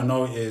what I want to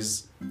know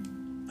is,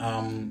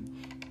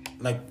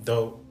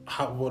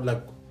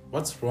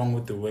 what's wrong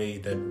with the way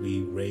that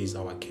we raise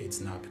our kids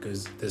now?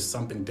 Because there's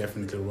something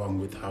definitely wrong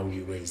with how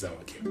we raise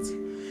our kids.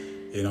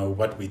 You know,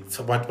 what we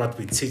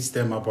teach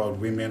them about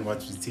women, what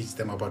we teach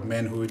them about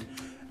manhood,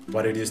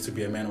 what it is to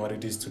be a man, what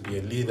it is to be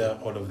a leader,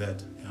 all of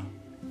that.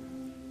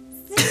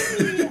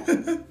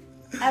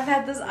 I've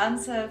had this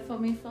answer for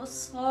me for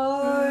so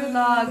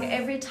long.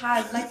 Every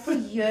time, like for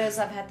years,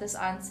 I've had this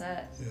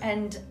answer.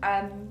 And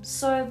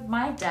so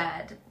my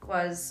dad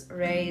was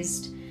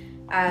raised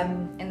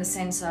in the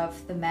sense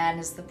of the man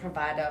is the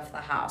provider of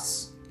the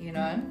house, you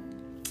know?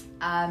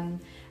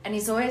 And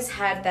he's always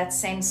had that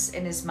sense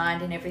in his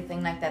mind and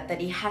everything like that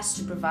he has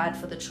to provide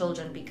for the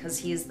children because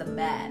he is the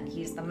man.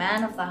 He's the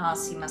man of the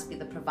house. He must be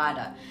the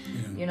provider,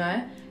 you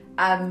know?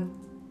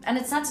 And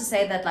it's not to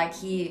say that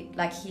he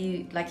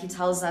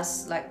tells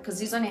us, like, because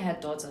he's only had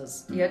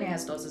daughters. He only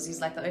has daughters. He's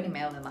like the only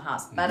male in the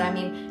house. But I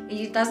mean,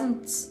 he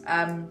doesn't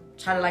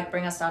try to like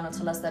bring us down or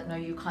tell us that, no,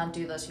 you can't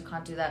do this, you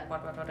can't do that,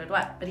 what.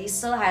 But he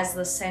still has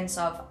this sense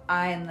of,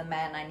 I am the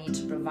man, I need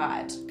to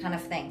provide kind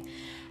of thing.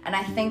 And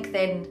I think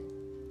then,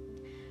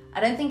 I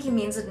don't think he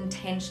means it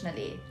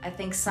intentionally. I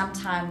think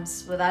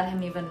sometimes without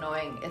him even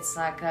knowing, it's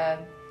like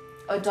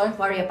oh, don't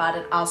worry about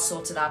it, I'll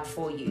sort it out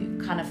for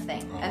you kind of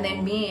thing. And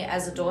then me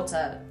as a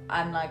daughter,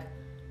 I'm like,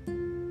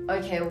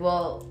 okay,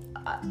 well,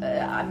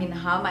 I mean,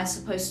 how am I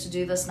supposed to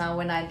do this now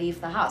when I leave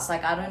the house?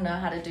 Like, I don't know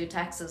how to do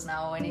taxes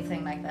now or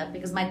anything like that,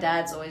 because my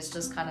dad's always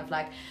just kind of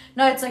like,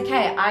 no, it's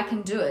okay, I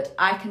can do it,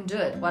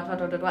 what.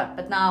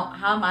 But now,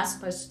 how am I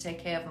supposed to take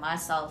care of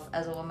myself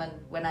as a woman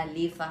when I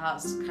leave the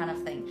house kind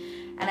of thing?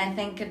 And I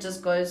think it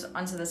just goes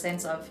onto the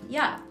sense of,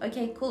 yeah,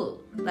 okay,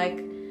 cool,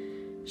 like,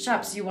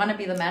 shucks, you want to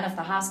be the man of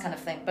the house kind of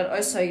thing, but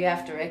also you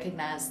have to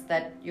recognize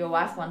that your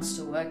wife wants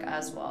to work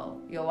as well.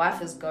 Your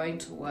wife is going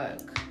to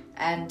work,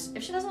 and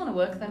if she doesn't want to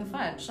work, then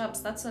fine, shucks,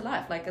 that's her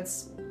life. Like,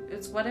 it's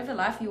whatever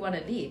life you want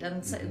to lead, and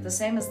it's the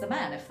same as the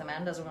man. If the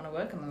man doesn't want to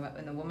work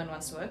and the woman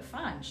wants to work,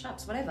 fine,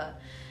 shucks, whatever.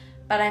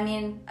 But I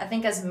mean, I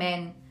think as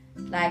men,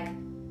 like,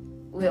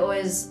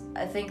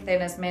 I think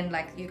then as men,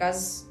 like, you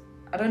guys,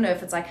 I don't know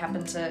if it's like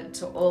happened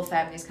to all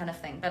families kind of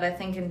thing, but I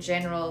think in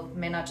general,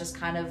 men are just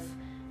kind of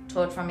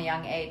taught from a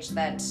young age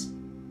that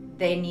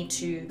they need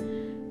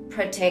to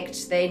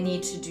protect, they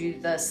need to do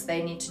this,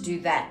 they need to do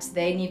that,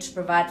 they need to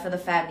provide for the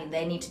family,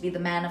 they need to be the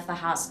man of the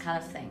house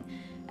kind of thing.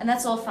 And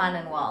that's all fine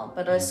and well,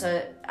 but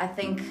also I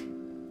think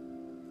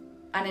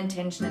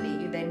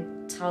unintentionally you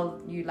then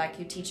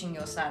you're teaching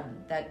your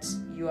son that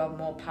you are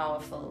more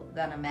powerful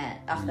than a man,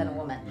 than a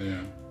woman.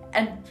 Yeah.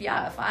 And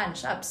yeah, fine,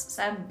 shucks,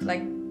 Sam,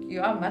 like,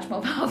 you are much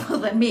more powerful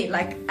than me,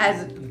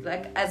 as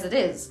it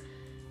is.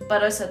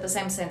 But also at the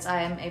same sense,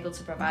 I am able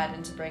to provide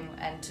and to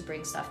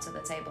bring stuff to the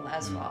table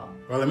as well.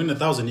 Well, I mean,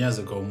 1,000 years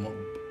ago,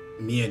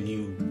 me and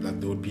you, like,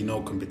 there would be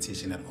no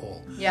competition at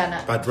all. Yeah,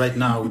 no. But right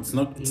now, it's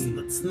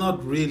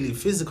not really.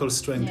 Physical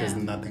strength has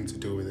nothing to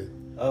do with it.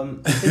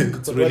 I think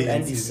It's what really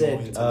Andy easy,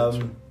 said,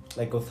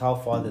 like with how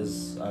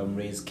fathers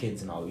raise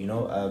kids now, you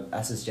know,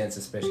 us as gents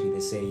especially, they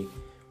say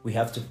we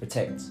have to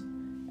protect.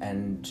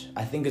 And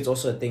I think it's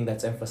also a thing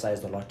that's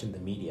emphasized a lot in the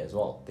media as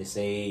well. They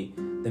say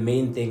the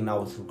main thing now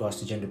with regards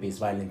to gender-based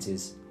violence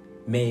is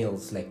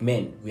males, like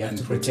men. We have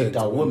to protect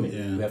our women.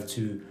 Yeah. We have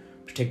to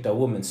protect our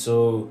women.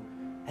 So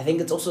I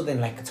think it's also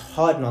then, like, it's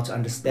hard not to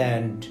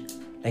understand,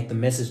 like, the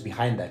message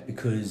behind that,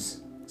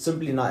 because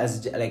simply not,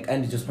 as like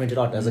Andy just pointed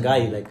out, as a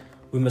guy, like,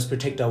 we must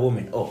protect our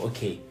women. Oh,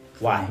 okay.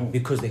 Why?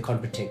 Because they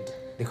can't protect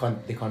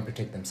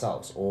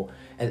themselves, or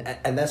and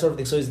that sort of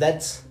thing. So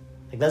that's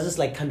just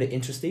like kind of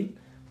interesting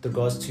with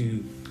regards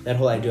to that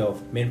whole idea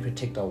of men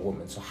protect our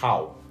women. So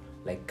how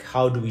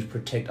do we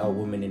protect our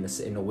women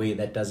in a way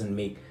that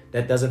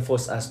doesn't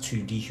force us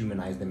to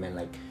dehumanize them and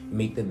like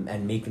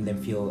making them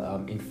feel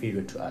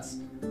inferior to us,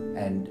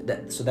 and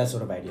that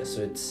sort of idea.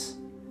 So it's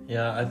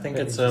I think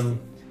it's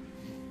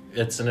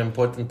an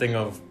important thing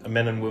of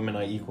men and women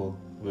are equal.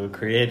 We were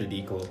created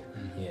equal.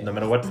 Yeah. No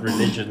matter what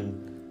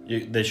religion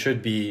there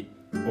should be,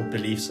 or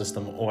belief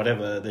system or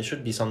whatever, there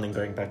should be something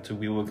going back to.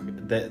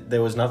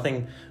 There was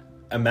nothing.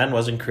 A man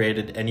wasn't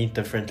created any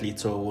differently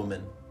to a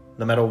woman.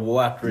 No matter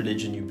what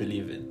religion you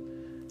believe in,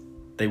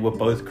 they were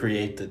both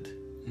created.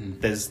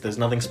 There's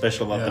nothing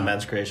special about the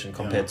man's creation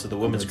compared to the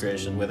woman's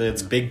creation. Whether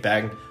it's Big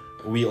Bang,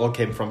 we all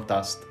came from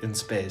dust in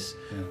space.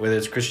 Yeah. Whether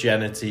it's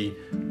Christianity,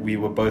 we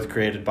were both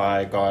created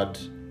by God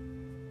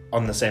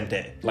on the same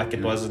day. Like,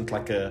 it wasn't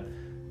like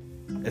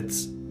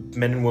it's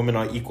men and women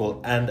are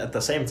equal, and at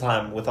the same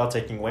time, without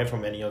taking away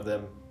from any of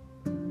them,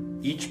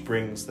 each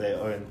brings their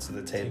own to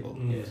the table.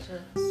 Yeah.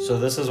 So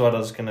this is what I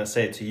was gonna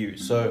say to you.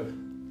 So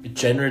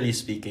generally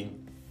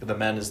speaking, the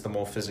man is the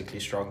more physically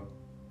strong.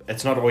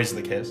 It's not always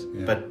the case,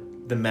 but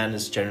the man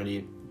is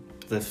generally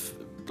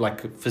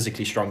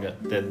physically stronger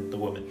than the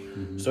woman.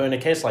 Mm-hmm. So in a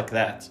case like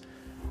that,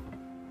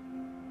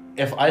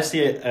 if I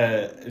see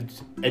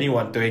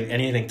anyone doing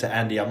anything to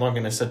Andy, I'm not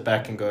gonna sit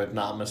back and go,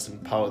 "Nah, I must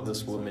empower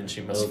this woman.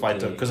 She must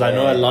fight her." Because I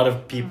know a lot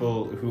of people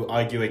who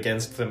argue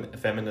against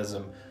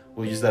feminism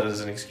will use that as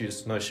an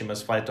excuse. No, she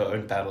must fight her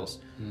own battles.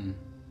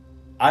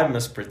 I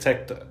must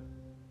protect her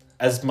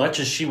as much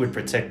as she would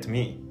protect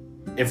me.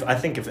 If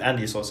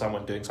Andy saw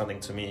someone doing something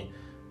to me,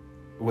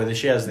 whether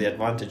she has the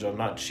advantage or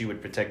not, she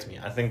would protect me.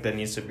 I think there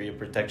needs to be a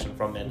protection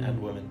from men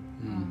and women.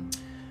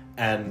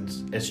 And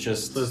it's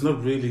just... So it's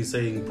not really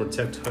saying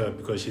protect her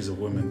because she's a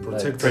woman.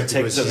 Protect her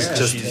because her she's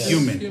because just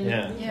human.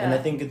 Yeah. And I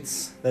think it's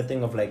that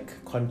thing of like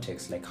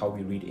context, like how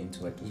we read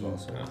into it as well.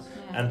 So.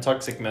 And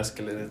toxic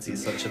masculinity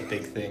is such a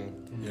big thing.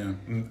 Yeah.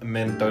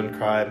 Men don't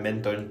cry,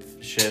 men don't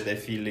share their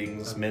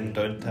feelings, men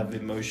don't have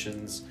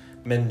emotions,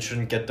 men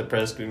shouldn't get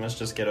depressed, we must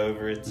just get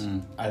over it.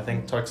 I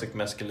think toxic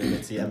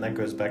masculinity, and that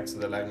goes back to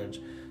the language,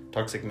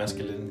 toxic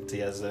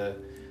masculinity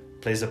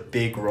plays a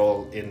big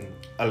role in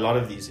a lot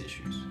of these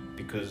issues,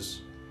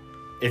 because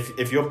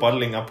if you're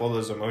bottling up all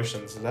those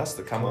emotions, it has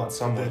to come out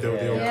somewhere. They'll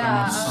come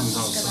out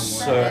somehow.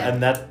 So,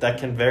 and that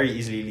can very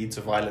easily lead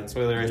to violence,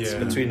 whether it's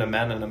between a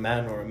man and a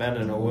man or a man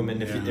and a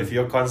woman. If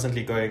you're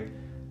constantly going,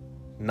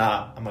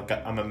 nah, I'm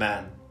a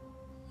man,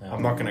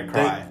 I'm not gonna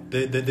cry.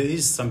 There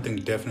is something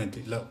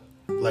definitely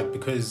like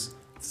because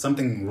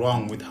something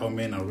wrong with how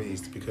men are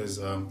raised, because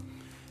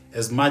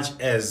as much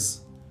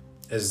as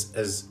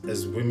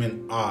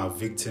women are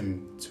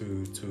victim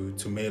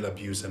to male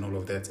abuse and all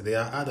of that, there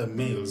are other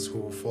males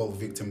who fall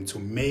victim to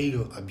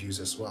male abuse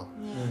as well.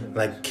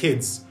 Like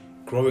kids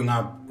growing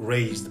up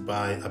raised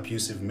by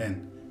abusive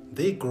men,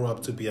 they grow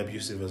up to be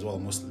abusive as well.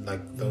 Most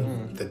like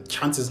the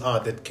chances are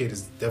that kid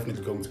is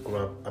definitely going to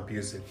grow up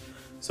abusive.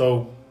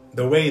 So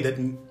the way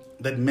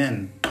that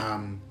men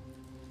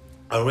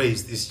are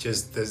raised is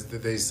just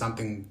there's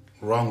something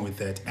wrong with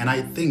that, and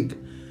I think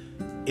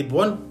it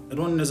won't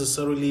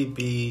necessarily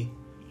be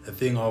a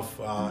thing of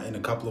in a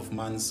couple of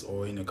months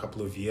or in a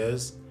couple of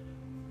years.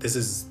 This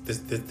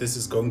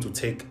is going to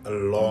take a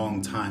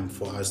long time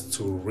for us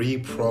to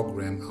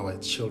reprogram our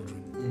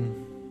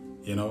children,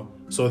 you know,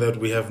 so that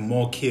we have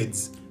more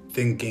kids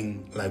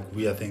thinking like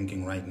we are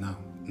thinking right now.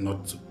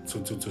 Not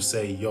to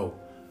say, yo,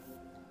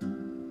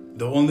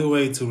 the only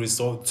way to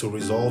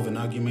resolve an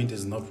argument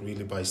is not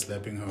really by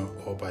slapping her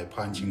or by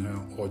punching her,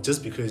 or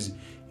just because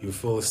you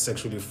feel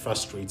sexually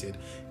frustrated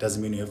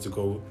doesn't mean you have to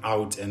go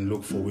out and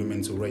look for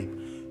women to rape.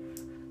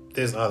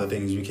 There's other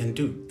things you can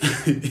do,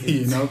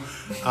 you know.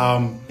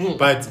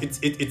 But it's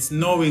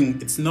having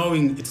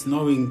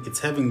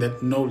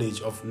that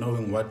knowledge of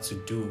knowing what to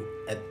do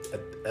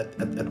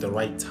at the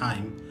right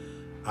time,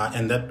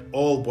 and that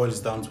all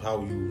boils down to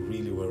how you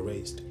really were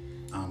raised,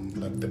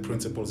 like the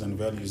principles and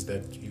values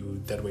that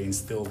were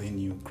instilled in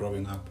you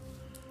growing up.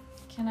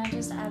 Can I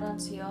just add on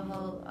to your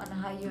whole on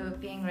how you're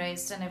being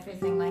raised and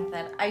everything like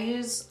that?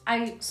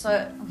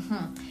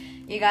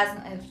 You guys,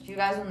 if you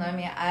guys will know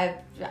me,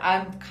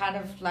 I'm kind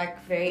of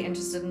like very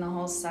interested in the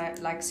whole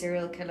like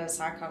serial killer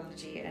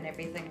psychology and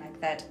everything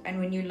like that. And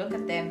when you look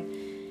at them,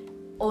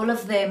 all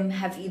of them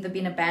have either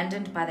been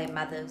abandoned by their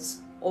mothers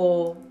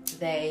or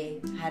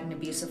they had an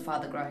abusive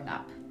father growing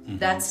up.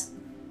 That's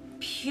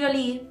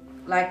purely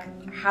like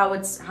how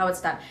it's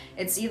done.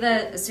 It's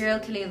either a serial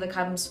killer that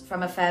comes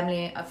from a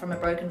family, from a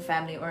broken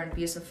family, or an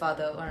abusive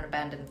father or an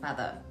abandoned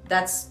mother.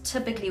 That's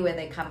typically where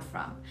they come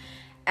from.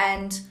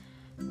 And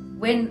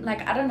when,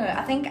 like, I don't know,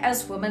 I think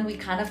as women we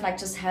kind of like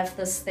just have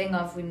this thing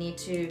of we need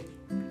to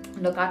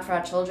look out for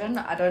our children.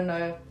 I don't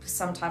know,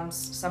 sometimes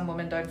some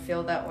women don't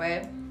feel that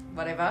way,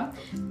 whatever.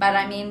 But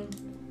I mean,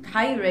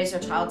 how you raise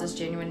your child is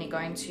genuinely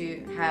going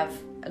to have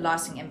a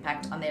lasting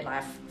impact on their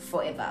life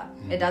forever.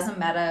 It doesn't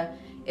matter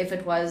if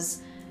it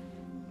was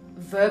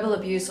verbal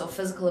abuse or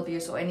physical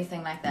abuse or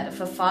anything like that.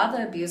 If a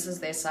father abuses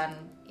their son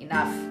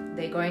enough,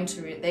 they're going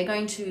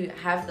to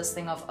have this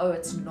thing of, oh,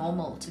 it's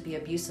normal to be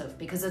abusive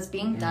because it's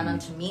being done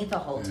unto me the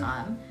whole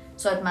time,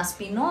 so it must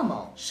be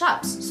normal.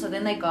 Shucks. So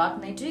then they go out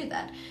and they do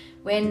that.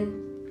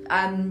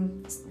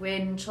 When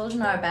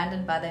children are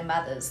abandoned by their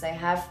mothers, they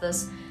have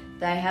this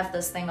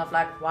thing of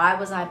like, why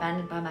was I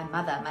abandoned by my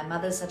mother? My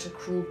mother's such a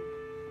cruel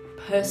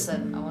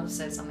person. I want to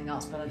say something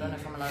else, but I don't know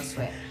if I'm allowed to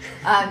swear.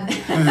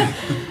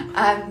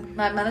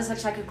 My mother's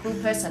such like a cruel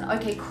person.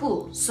 Okay,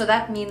 cool. So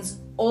that means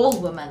all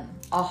women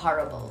are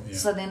horrible.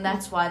 So then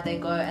that's why they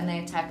go and they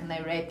attack and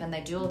they rape and they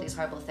do all these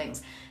horrible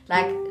things.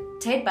 Like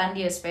Ted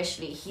Bundy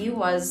especially, he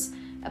was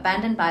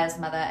abandoned by his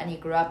mother and he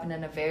grew up in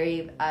a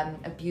very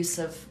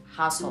abusive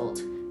household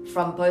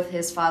from both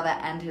his father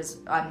and his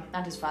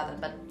not his father,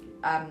 but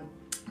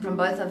from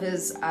both of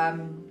his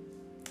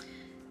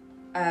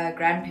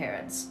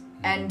grandparents.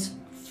 And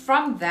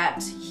from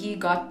that, he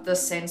got the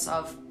sense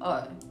of,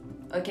 oh,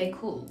 okay,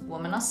 cool.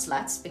 Women are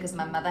sluts because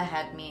my mother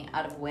had me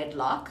out of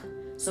wedlock.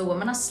 So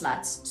women are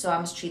sluts, so I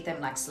must treat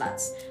them like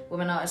sluts.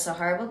 Women are also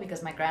horrible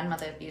because my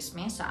grandmother abused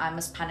me, so I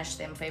must punish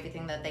them for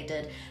everything that they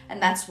did.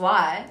 And that's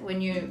why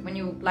when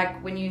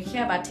you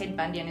hear about Ted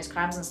Bundy and his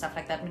crimes and stuff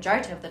like that,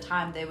 majority of the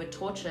time they were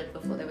tortured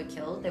before they were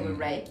killed, they were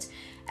raped,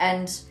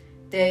 and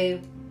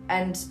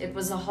it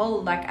was a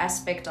whole like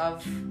aspect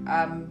of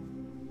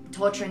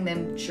torturing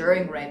them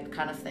during rape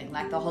kind of thing,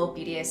 like the whole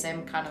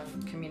BDSM kind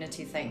of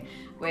community thing,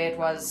 where it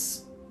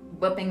was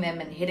whipping them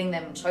and hitting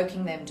them,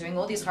 choking them, doing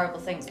all these horrible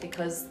things,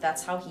 because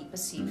that's how he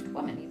perceived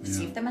women. He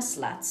perceived them as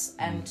sluts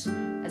and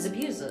as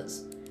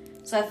abusers.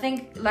 So I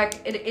think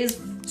like it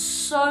is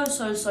so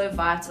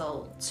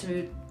vital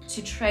to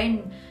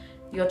train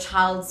your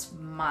child's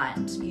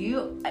mind.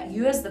 You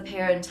as the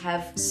parent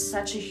have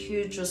such a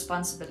huge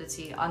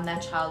responsibility on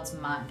that child's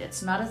mind.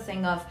 It's not a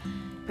thing of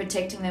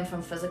protecting them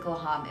from physical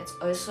harm. It's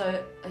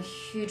also a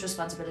huge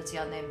responsibility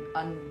on them,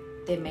 on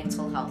their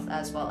mental health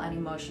as well, and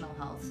emotional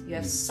health. You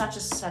have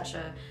such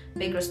a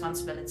big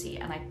responsibility,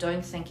 and I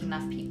don't think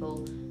enough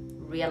people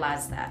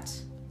realize that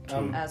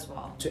as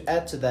well. To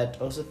add to that,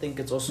 I also think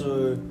there's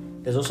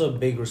also a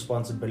big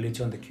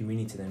responsibility on the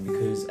community then,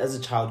 because as a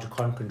child you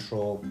can't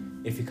control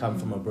if you come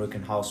from a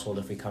broken household,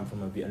 if you come from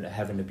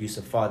have an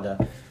abusive father.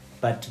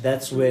 But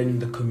that's when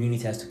the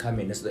community has to come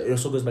in. It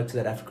also goes back to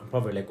that African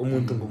proverb, like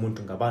umuntu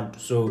ngumuntu ngabantu.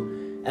 So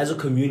as a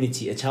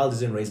community, a child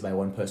isn't raised by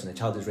one person. A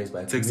child is raised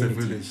by a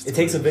community. It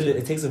takes a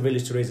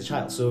village to raise a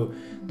child. So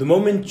the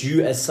moment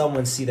you as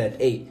someone see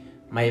that, hey,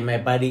 my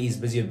buddy is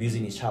busy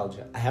abusing his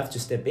child, I have to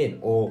step in.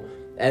 Or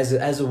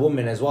as a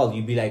woman as well,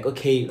 you'd be like,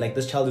 okay, like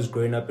this child is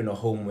growing up in a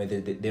home where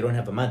they don't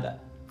have a mother.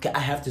 Okay, I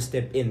have to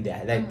step in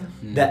there. Like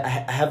that,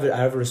 I have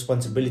a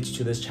responsibility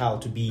to this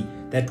child to be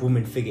that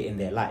woman figure in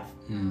their life.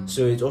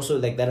 So it's also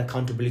like that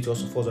accountability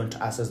also falls onto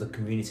us as the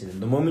community. And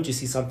the moment you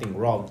see something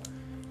wrong,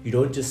 you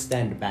don't just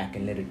stand back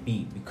and let it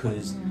be,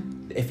 because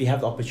if you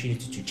have the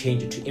opportunity to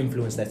change it, to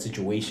influence that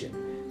situation,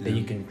 then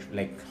you can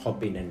like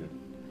hop in and.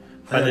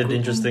 I find it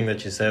interesting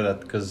that you say that,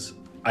 because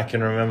I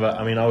can remember.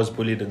 I mean, I was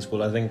bullied in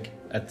school. I think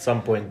at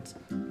some point,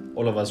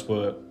 all of us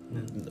were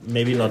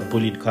maybe not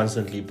bullied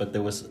constantly, but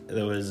there was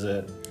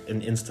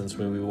an instance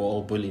where we were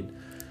all bullied,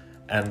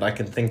 and I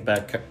can think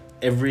back.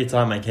 Every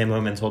time I came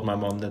home and told my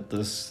mom that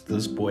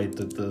this boy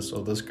did this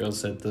or this girl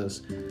said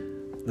this,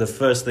 the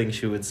first thing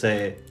she would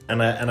say,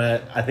 and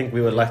I think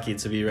we were lucky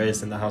to be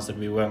raised in the house that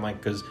we were,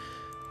 Mike, because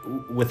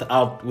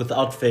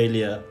without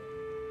failure,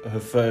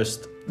 her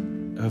first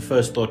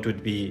thought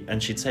would be,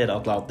 and she'd say it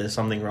out loud, there's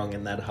something wrong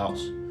in that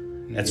house.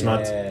 It's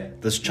not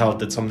this child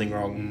did something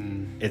wrong.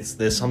 It's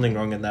there's something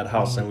wrong in that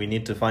house, and we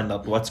need to find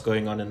out what's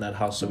going on in that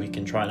house so we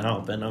can try and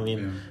help. And I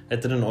mean,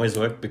 it didn't always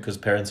work because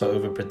parents are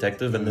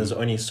overprotective, and there's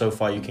only so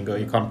far you can go.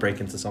 You can't break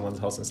into someone's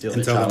house and steal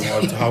their child.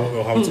 Tell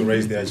them how to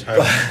raise their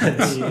child.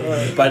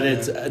 But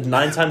it's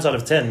 9 times out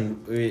of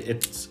 10,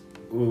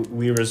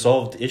 we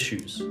resolved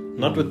issues,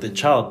 not with the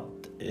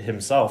child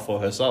himself or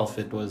herself.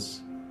 It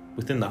was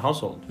within the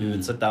household. We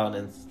would sit down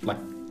and like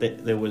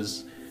there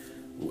was.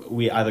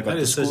 We either got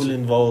the school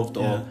involved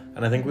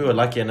and I think we were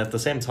lucky. And at the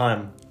same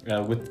time,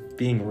 with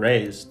being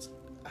raised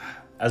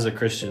as a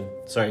Christian,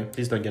 sorry,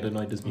 please don't get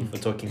annoyed with me for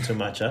talking too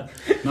much. No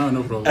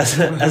problem.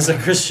 As a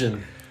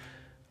Christian,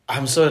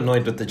 I'm so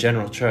annoyed with the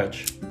general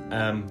church.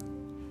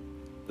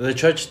 The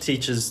church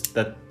teaches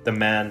that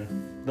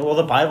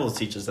the Bible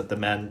teaches that the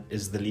man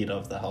is the leader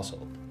of the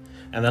household.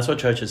 And that's what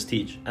churches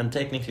teach. And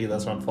technically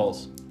that's not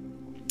false.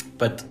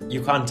 But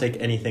you can't take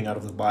anything out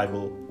of the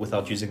Bible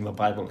without using the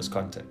Bible as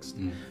context.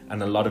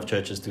 And a lot of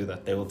churches do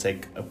that. They will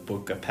take a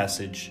book, a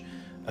passage,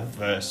 a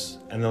verse,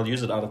 and they'll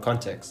use it out of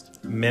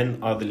context. Men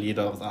are the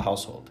leader of the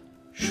household.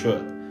 Sure.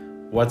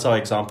 What's our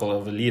example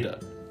of a leader?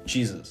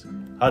 Jesus.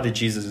 How did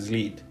Jesus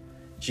lead?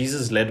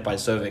 Jesus led by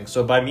serving.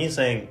 So by me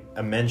saying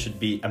a man should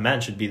be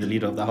the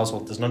leader of the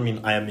household does not mean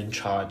I am in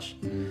charge.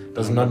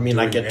 Does not mean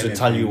I get to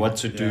tell you what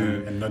to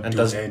do. And not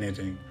do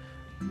anything.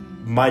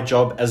 My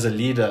job as a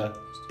leader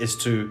is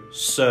to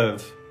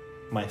serve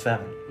my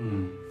family.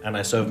 And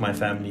I serve my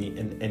family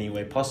in any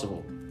way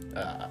possible.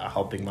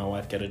 Helping my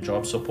wife get a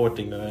job,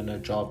 supporting her in her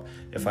job.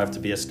 If I have to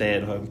be a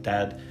stay-at-home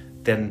dad,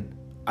 then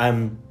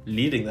I'm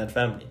leading that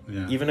family.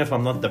 Even if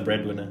I'm not the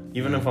breadwinner,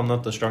 even if I'm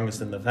not the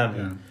strongest in the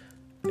family.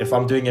 If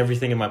I'm doing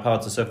everything in my power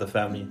to serve the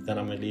family, then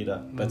I'm a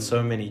leader. But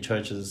so many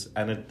churches,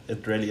 and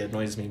it really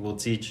annoys me, will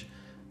teach,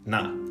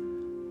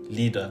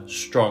 leader,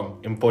 strong,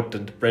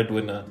 important,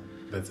 breadwinner.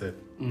 That's it.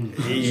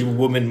 A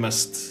woman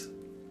must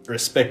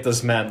respect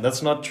this man.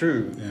 That's not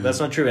true. That's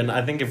not true. And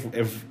I think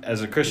if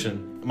as a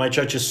Christian, my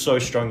church is so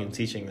strong in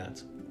teaching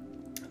that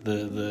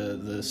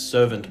the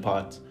servant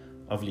part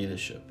of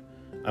leadership.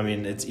 I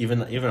mean, it's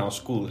even our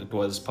school, it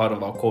was part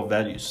of our core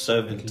values,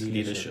 servant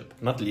leadership,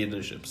 not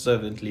leadership,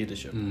 servant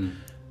leadership.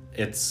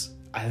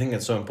 I think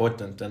it's so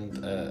important,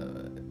 and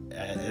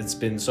it's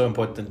been so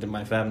important in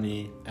my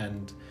family,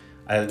 and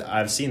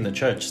I've seen the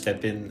church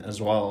step in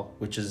as well,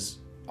 which is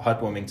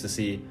heartwarming to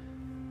see.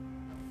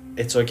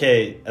 It's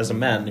okay as a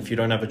man, if you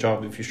don't have a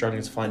job, if you're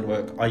struggling to find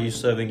work, are you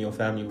serving your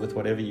family with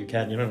whatever you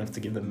can? You don't have to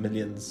give them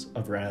millions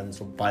of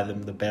rands or buy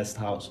them the best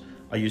house.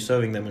 Are you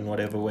serving them in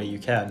whatever way you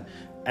can?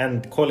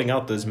 And calling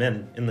out those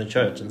men in the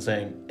church and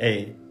saying,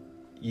 hey,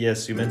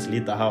 yes, you're meant to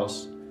lead the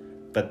house,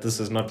 but this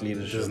is not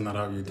leadership. This is not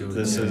how you do it.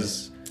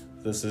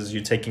 This is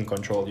you taking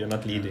control. You're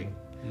not leading.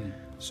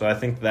 So I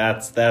think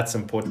that's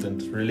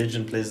important.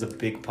 Religion plays a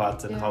big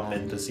part in how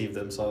men perceive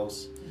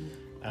themselves.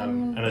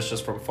 And it's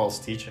just from false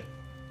teaching.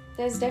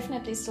 there's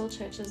definitely still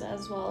churches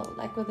as well,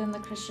 like within the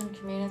Christian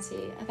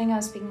community. I think I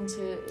was speaking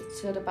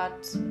to it about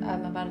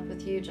it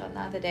with you, John,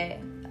 the other day.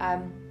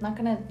 I'm not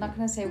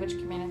gonna say which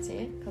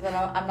community, because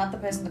I'm not the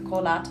person to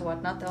call out or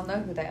whatnot. They'll know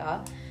who they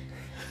are.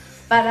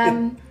 But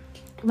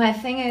my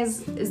thing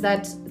is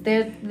that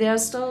there are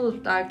still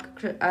like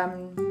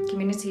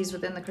communities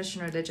within the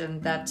Christian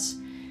religion that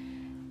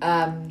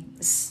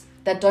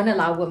don't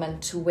allow women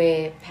to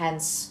wear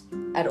pants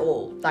at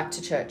all, like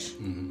to church.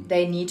 Mm-hmm.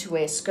 They need to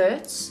wear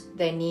skirts.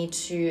 They need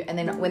to, and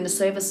then when the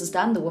service is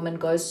done, the woman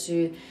goes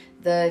to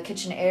the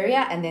kitchen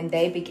area, and then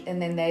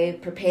they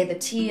prepare the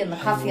tea and the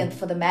coffee and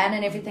for the man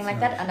and everything like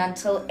that. And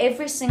until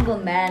every single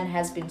man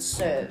has been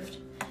served,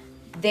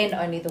 then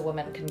only the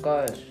woman can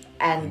go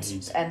and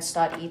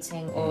start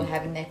eating or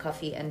having their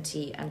coffee and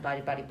tea and blah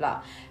blah blah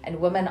blah. And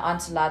women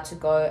aren't allowed to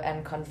go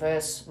and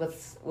converse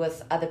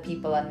with other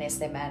people unless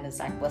their man is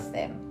like with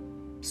them.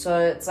 So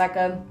it's like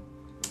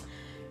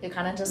you're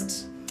kind of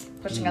just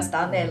pushing us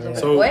down there a little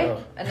bit,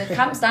 boy. And it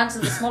comes down to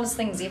the smallest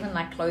things, even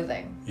like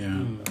clothing.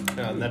 Yeah,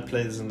 and that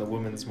plays in the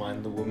woman's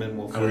mind. The woman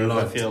will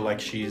forever feel like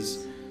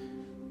she's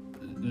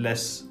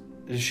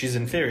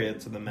inferior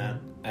to the man,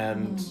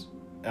 and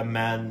a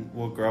man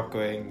will grow up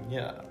going,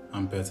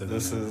 I'm better.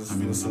 This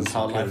is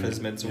how life is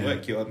meant to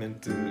work. You are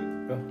meant to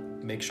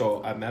make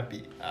sure I'm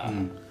happy.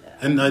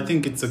 And I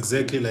think it's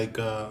exactly like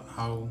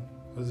how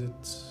was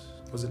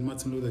it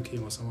Martin Luther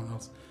King or someone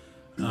else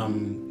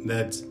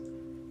that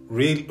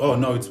really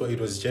it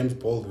was James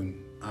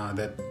Baldwin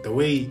that the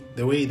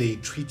way they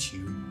treat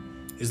you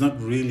is not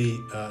really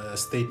a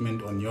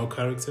statement on your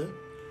character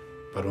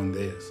but on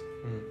theirs.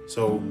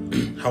 So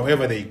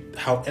however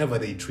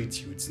they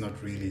treat you, it's not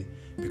really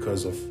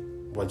because of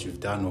what you've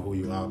done or who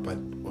you are, but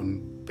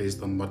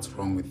based on what's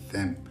wrong with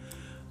them.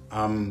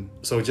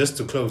 So just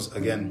to close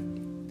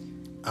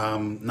again,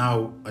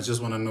 now I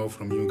just want to know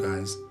from you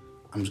guys,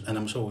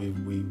 I'm sure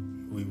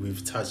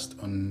we've touched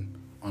on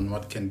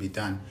what can be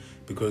done,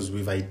 because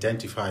we've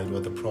identified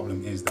what the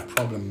problem is. The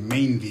problem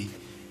mainly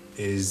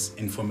is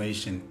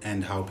information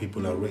and how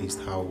people are raised,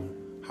 how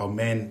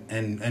men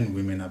and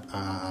women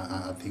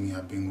are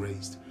being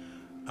raised.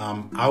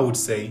 I would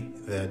say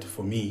that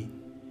for me,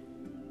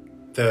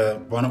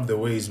 one of the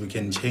ways we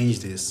can change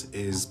this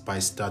is by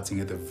starting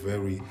at a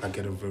very,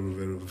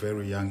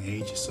 very young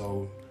age.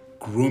 So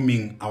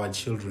grooming our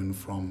children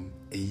from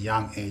a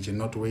young age and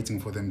not waiting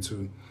for them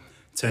to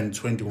turn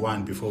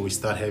 21 before we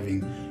start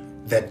having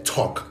that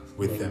talk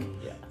with them.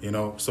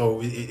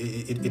 So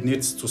it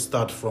needs to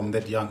start from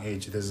that young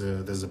age. There's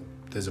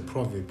a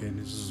proverb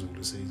in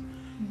Zulu says,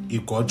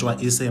 "Igotshwa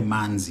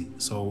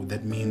isemanzi." So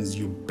that means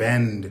you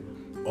bend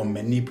or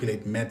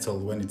manipulate metal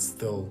when it's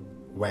still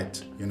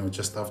wet,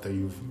 just after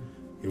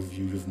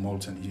you've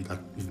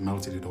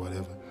melted it or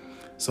whatever.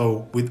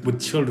 So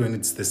with children,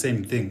 it's the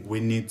same thing. We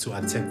need to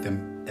attack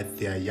them at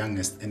their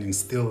youngest and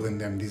instill in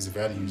them these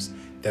values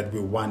that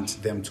we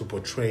want them to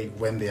portray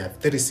when they are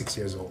 36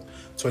 years old,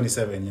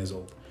 27 years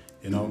old.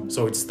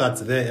 So it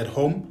starts there at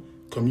home,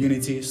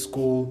 community,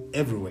 school,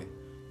 everywhere.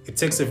 It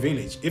takes a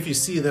village. If you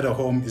see that a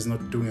home is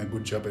not doing a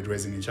good job at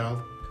raising a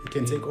child, you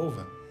can take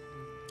over.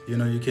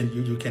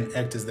 You can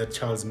act as that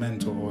child's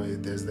mentor, or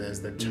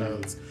there's that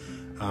child's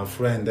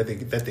friend that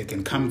they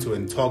can come to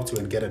and talk to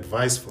and get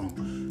advice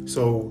from.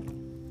 So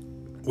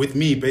with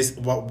me,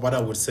 what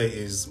I would say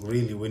is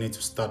really we need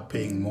to start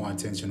paying more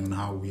attention on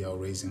how we are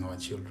raising our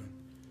children.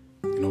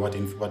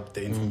 What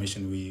the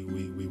information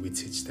we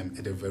teach them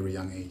at a very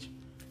young age.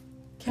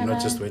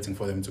 Not just waiting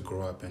for them to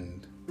grow up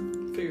and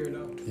figure it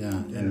out.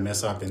 And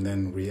mess up and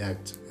then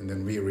react, and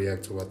then we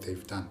react to what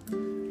they've done.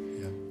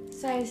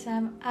 Sorry,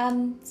 Sam.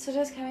 So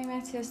just coming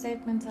back to your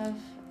statement of,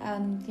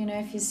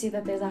 if you see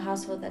that there's a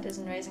household that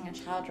isn't raising a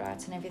child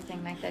right and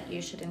everything like that,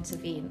 you should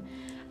intervene.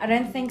 I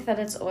don't think that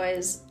it's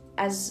always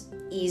as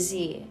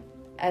easy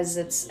as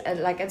it's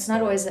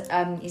not always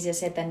easier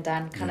said than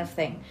done kind of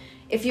thing.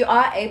 If you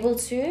are able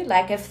to,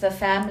 like if the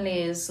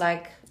family is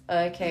like,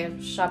 okay,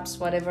 shops,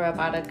 whatever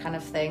about it kind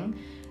of thing,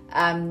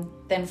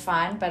 then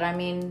fine. But I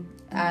mean,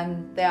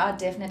 there are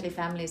definitely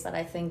families that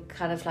I think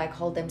kind of like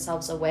hold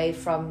themselves away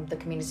from the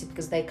community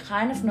because they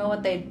kind of know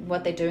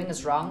what they're doing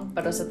is wrong,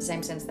 but also at the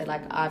same sense they're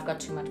like, I've got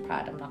too much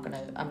pride, I'm not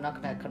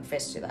gonna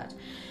confess to that.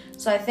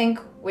 So I think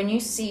when you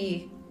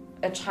see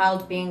a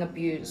child being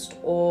abused,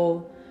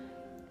 or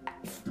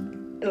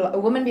a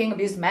woman being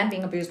abused, man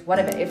being abused,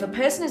 whatever, if a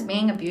person is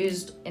being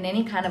abused in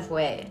any kind of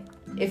way,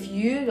 if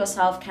you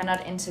yourself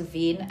cannot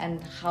intervene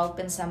and help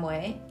in some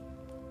way,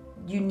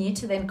 you need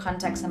to then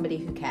contact somebody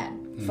who can.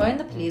 Phone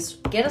the police,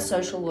 get a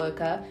social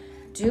worker,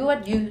 do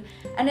what you...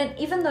 And then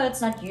even though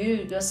it's not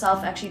you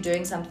yourself actually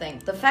doing something,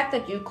 the fact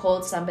that you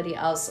called somebody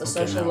else, a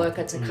social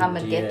worker, to come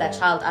and get that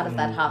child out of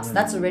that house,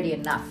 that's already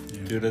enough.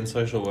 Dude, and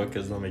social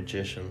workers are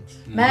magicians.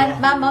 Man,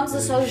 my mom's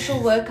a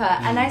social worker,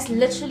 and I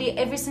literally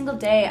every single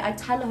day I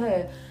tell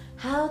her,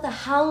 how the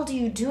hell do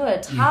you do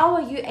it? How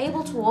are you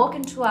able to walk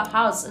into a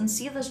house and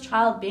see this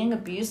child being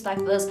abused like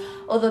this,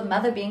 or the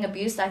mother being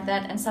abused like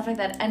that and stuff like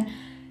that? And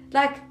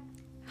like,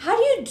 how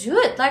do you do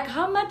it? Like,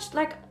 how much,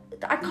 like,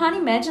 I can't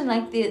imagine,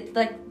 like,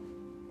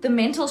 the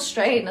mental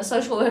strain a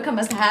social worker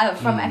must have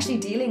from actually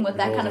dealing with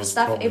that All kind of those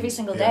stuff problems, every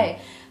single yeah. day.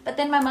 But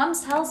then my mum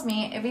tells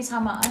me every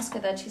time I ask her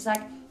that, she's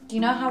like, do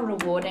you know how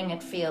rewarding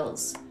it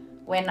feels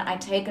when I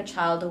take a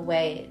child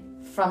away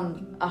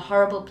from a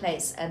horrible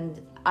place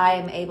and I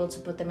am able to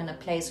put them in a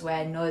place where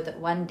I know that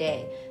one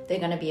day they're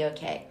going to be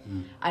okay.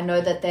 I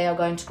know that they are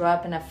going to grow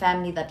up in a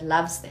family that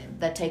loves them,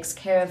 that takes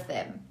care of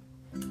them.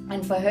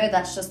 And for her,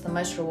 that's just the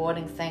most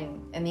rewarding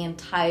thing in the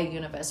entire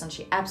universe, and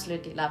she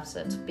absolutely loves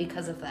it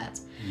because of that.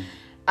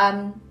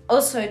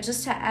 Also,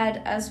 just to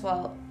add as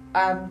well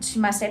to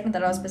my statement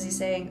that I was busy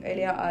saying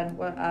earlier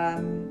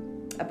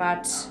on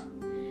about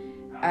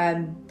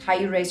how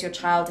you raise your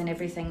child and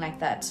everything like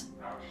that.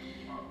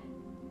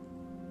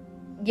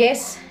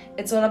 Yes,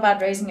 it's all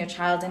about raising your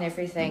child and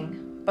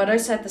everything, but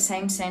also at the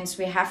same sense,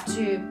 we have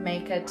to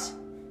make it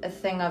a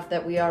thing of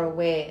that we are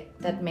aware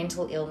that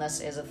mental illness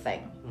is a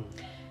thing.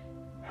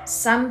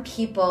 Some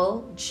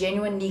people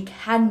genuinely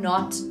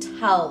cannot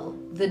tell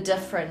the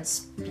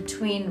difference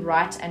between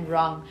right and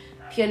wrong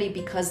purely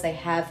because they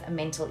have a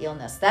mental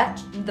illness.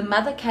 That the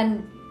mother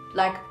can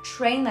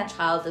train that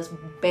child as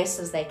best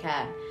as they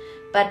can,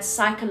 but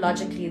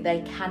psychologically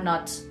they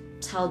cannot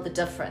tell the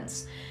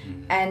difference.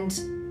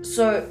 And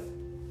so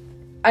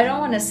I don't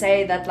want to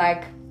say that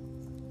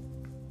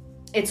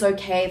it's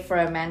okay for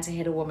a man to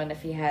hit a woman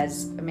if he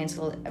has a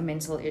mental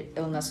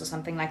illness or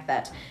something like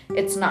that.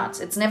 It's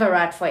not. It's never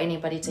right for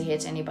anybody to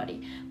hit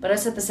anybody. But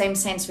also at the same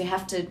sense, we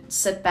have to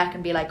sit back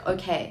and be like,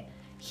 okay,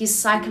 he's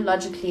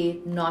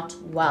psychologically not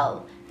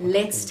well.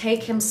 Let's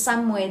take him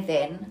somewhere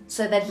then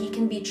so that he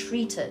can be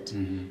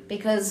treated.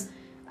 Because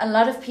a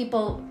lot of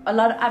people,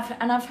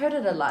 I've heard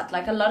it a lot.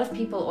 A lot of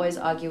people always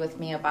argue with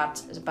me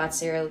about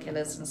serial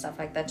killers and stuff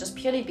like that, just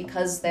purely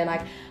because they're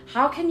like,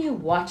 how can you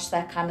watch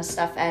that kind of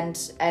stuff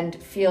and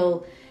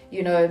feel,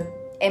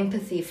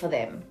 empathy for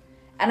them?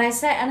 And I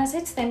say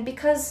to them,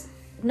 because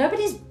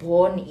nobody's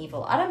born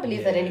evil. I don't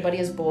believe that anybody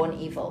is born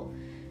evil.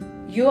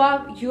 You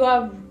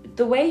are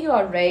the way you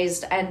are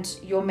raised and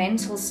your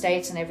mental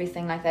state and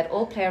everything like that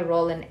all play a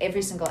role in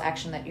every single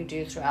action that you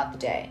do throughout the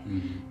day.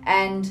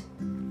 And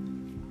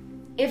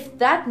if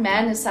that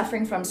man is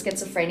suffering from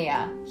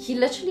schizophrenia, he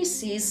literally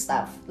sees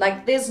stuff.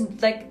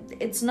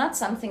 It's not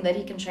something that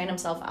he can train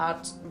himself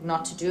out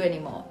not to do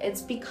anymore.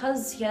 It's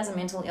because he has a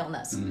mental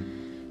illness.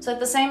 So at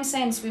the same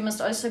sense, we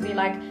must also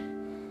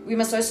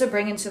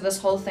bring into this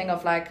whole thing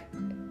of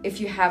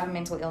if you have a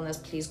mental illness,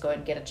 please go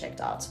and get it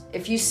checked out.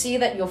 If you see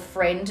that your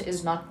friend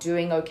is not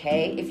doing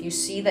okay, if you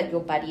see that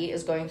your buddy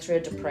is going through a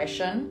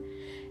depression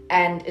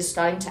and is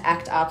starting to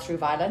act out through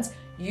violence,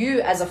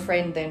 you as a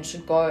friend then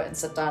should go and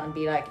sit down and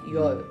be like,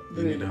 yo,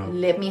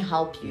 let me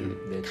help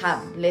you.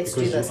 Come, let's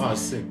do this. You are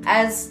sick.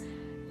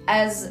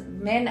 As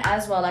men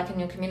as well, in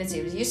your community,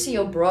 if you see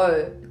your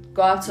bro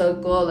go up to a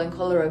girl and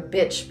call her a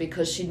bitch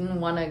because she didn't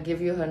want to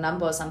give you her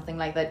number or something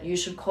like that, you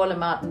should call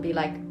him out and be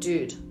like,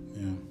 dude,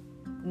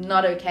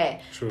 not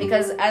okay. True.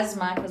 Because as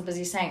Mike was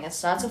busy saying, it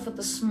starts off with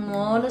the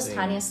smallest,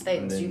 tiniest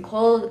things. You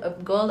call a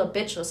girl a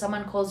bitch or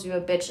someone calls you a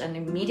bitch and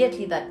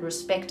immediately that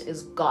respect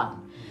is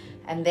gone.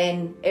 And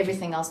then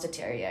everything else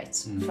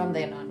deteriorates from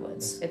then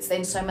onwards. It's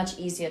then so much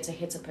easier to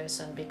hit a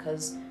person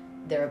because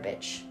they're a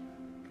bitch.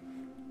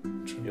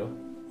 True.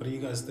 What do you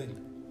guys think?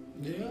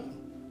 Yeah.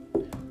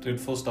 Dude,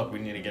 full stop, we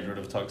need to get rid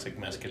of toxic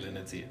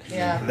masculinity.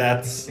 Yeah.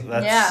 That's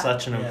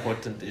such an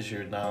important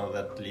issue now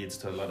that leads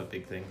to a lot of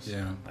big things.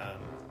 Yeah.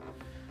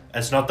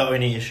 It's not the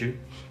only issue.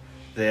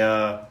 There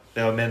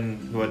are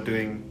men who are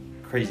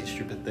doing crazy,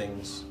 stupid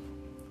things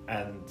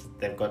and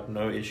they've got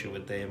no issue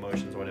with their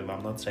emotions or whatever.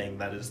 I'm not saying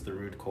that is the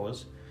root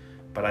cause,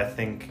 but I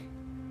think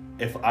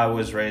if I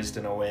was raised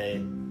in a way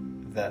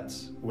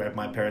where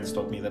my parents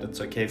taught me that it's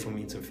okay for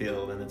me to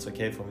feel and it's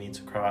okay for me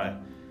to cry,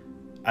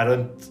 I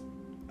don't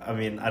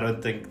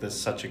think there's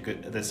such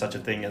a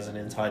thing as an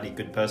entirely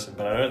good person,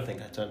 but I don't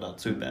think I turned out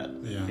too bad.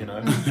 Yeah.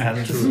 And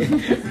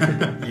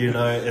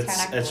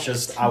it's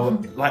just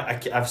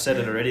I've said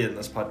it already in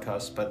this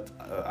podcast, but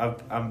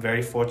I'm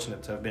very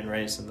fortunate to have been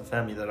raised in the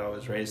family that I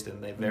was raised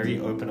in. They're very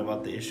open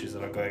about the issues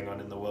that are going on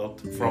in the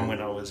world from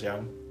when I was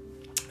young,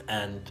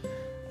 and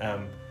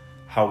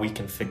how we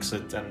can fix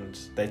it, and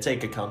they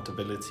take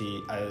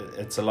accountability.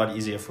 It's a lot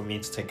easier for me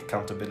to take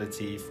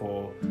accountability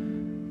for,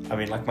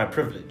 my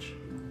privilege.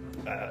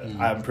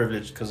 I'm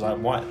privileged because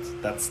I'm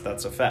white.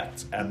 That's a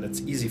fact, and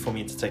it's easy for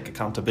me to take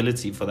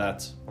accountability for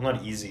that. Well,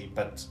 not easy,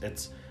 but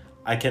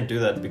I can do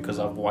that because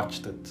I've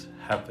watched it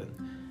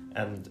happen,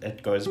 and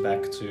it goes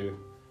back to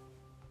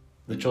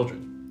the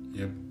children.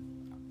 Yep.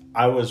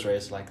 I was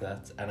raised like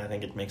that, and I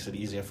think it makes it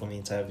easier for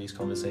me to have these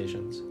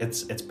conversations.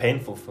 It's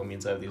painful for me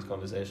to have these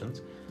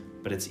conversations,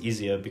 but it's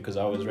easier because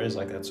I was raised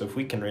like that. So if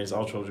we can raise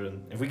our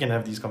children, if we can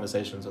have these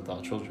conversations with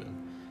our children,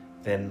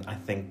 then I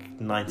think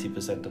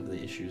 90% of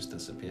the issues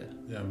disappear.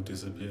 Yeah, will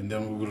disappear. And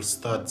then we will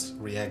start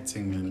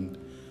reacting and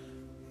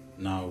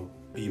now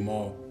be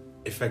more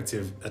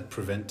effective at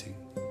preventing.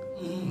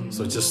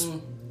 So just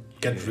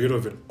get rid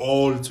of it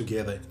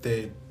altogether.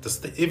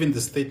 Even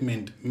the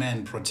statement,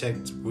 men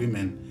protect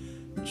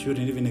women,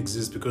 shouldn't even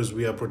exist because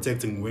we are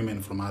protecting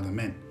women from other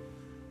men.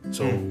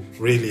 So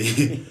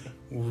really,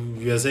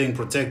 we are saying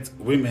protect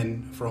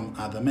women from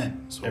other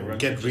men. So Everyone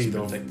get should rid just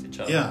of protect each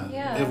other.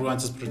 Yeah. Everyone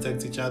just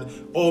protect each other,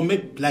 or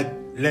maybe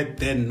let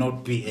there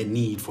not be a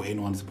need for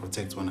anyone to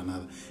protect one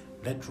another.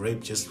 Let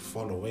rape just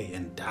fall away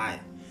and die.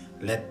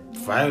 Let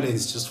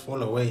violence just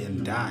fall away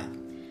and die.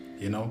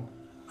 You know,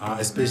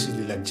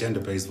 especially like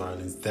gender-based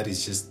violence. That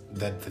is just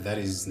that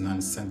is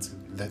nonsense.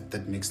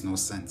 That makes no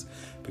sense,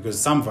 because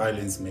some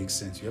violence makes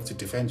sense. You have to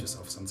defend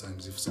yourself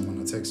sometimes if someone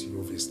attacks you,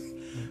 obviously.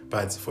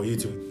 But for you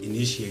to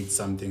initiate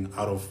something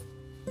out of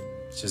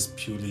just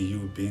purely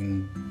you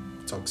being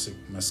toxic,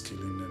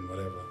 masculine, and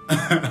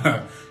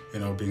whatever, you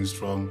know, being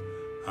strong.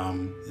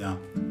 Yeah.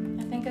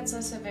 I think it's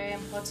also very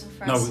important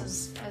for No,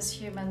 us as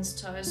humans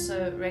to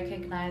also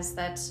recognize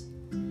that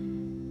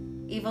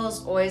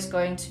evil's always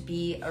going to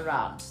be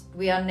around.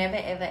 We are never,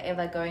 ever,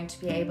 ever going to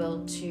be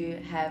able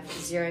to have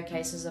 0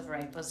 cases of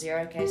rape or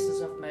 0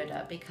 cases of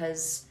murder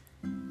because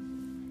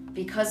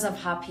of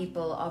how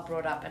people are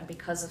brought up and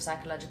because of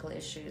psychological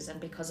issues and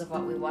because of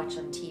what we watch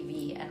on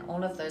TV and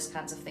all of those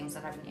kinds of things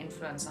that have an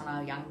influence on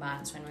our young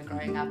minds when we're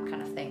growing up,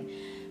 kind of thing.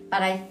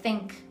 But I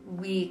think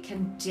we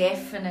can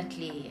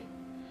definitely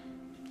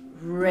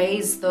lower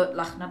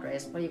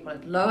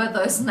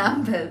those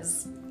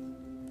numbers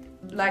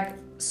like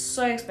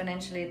so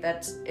exponentially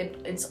that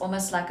it's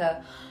almost like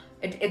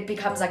it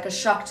becomes like a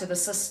shock to the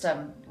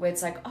system where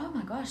it's like, oh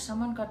my gosh,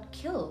 someone got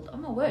killed, oh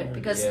my word,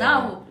 because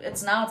now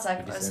it's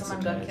like, oh,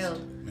 someone got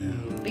killed,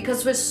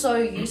 because we're so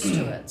used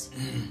to it.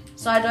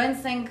 So I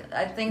think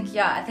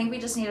we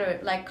just need to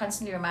like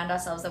constantly remind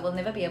ourselves that we'll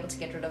never be able to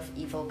get rid of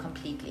evil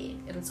completely.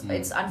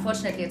 It's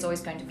unfortunately it's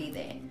always going to be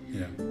there,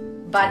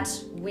 but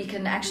we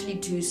can actually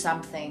do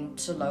something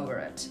to lower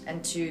it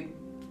and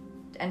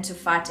to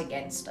fight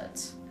against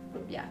it.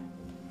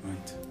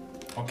 Right.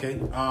 Okay.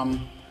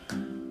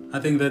 I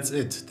think that's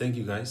it. Thank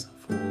you guys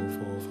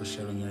for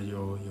sharing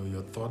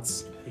your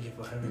thoughts Thank you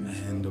for having us.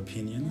 and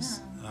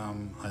opinions.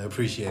 I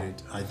appreciate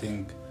it. I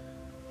think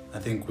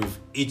we've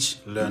each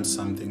learned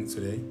something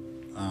today.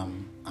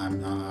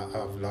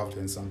 I've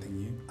learned something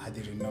new. I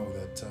didn't know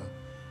that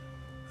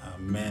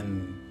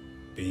men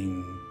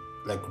being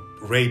like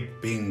rape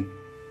being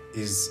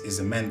is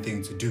a man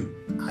thing to do.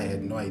 I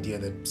had no idea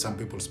that some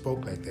people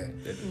spoke like that,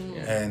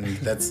 and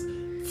that's.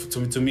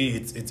 To me,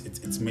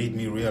 it's made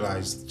me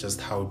realize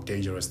just how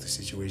dangerous the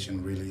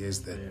situation really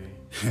is. That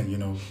you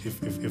know,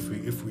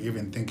 if we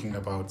even thinking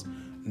about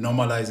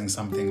normalizing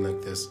something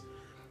like this,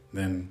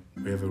 then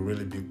we have a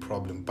really big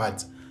problem.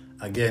 But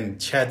again,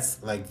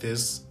 chats like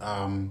this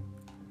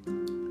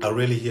are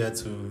really here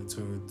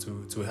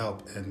to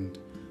help and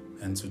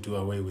to do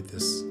away with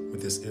this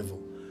evil.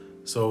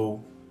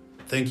 So,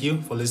 thank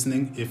you for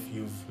listening. If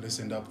you've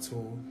listened up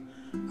till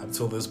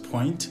this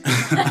point.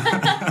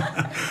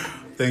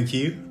 Thank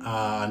you.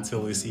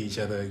 Until we see each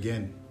other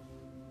again.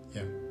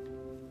 Yeah.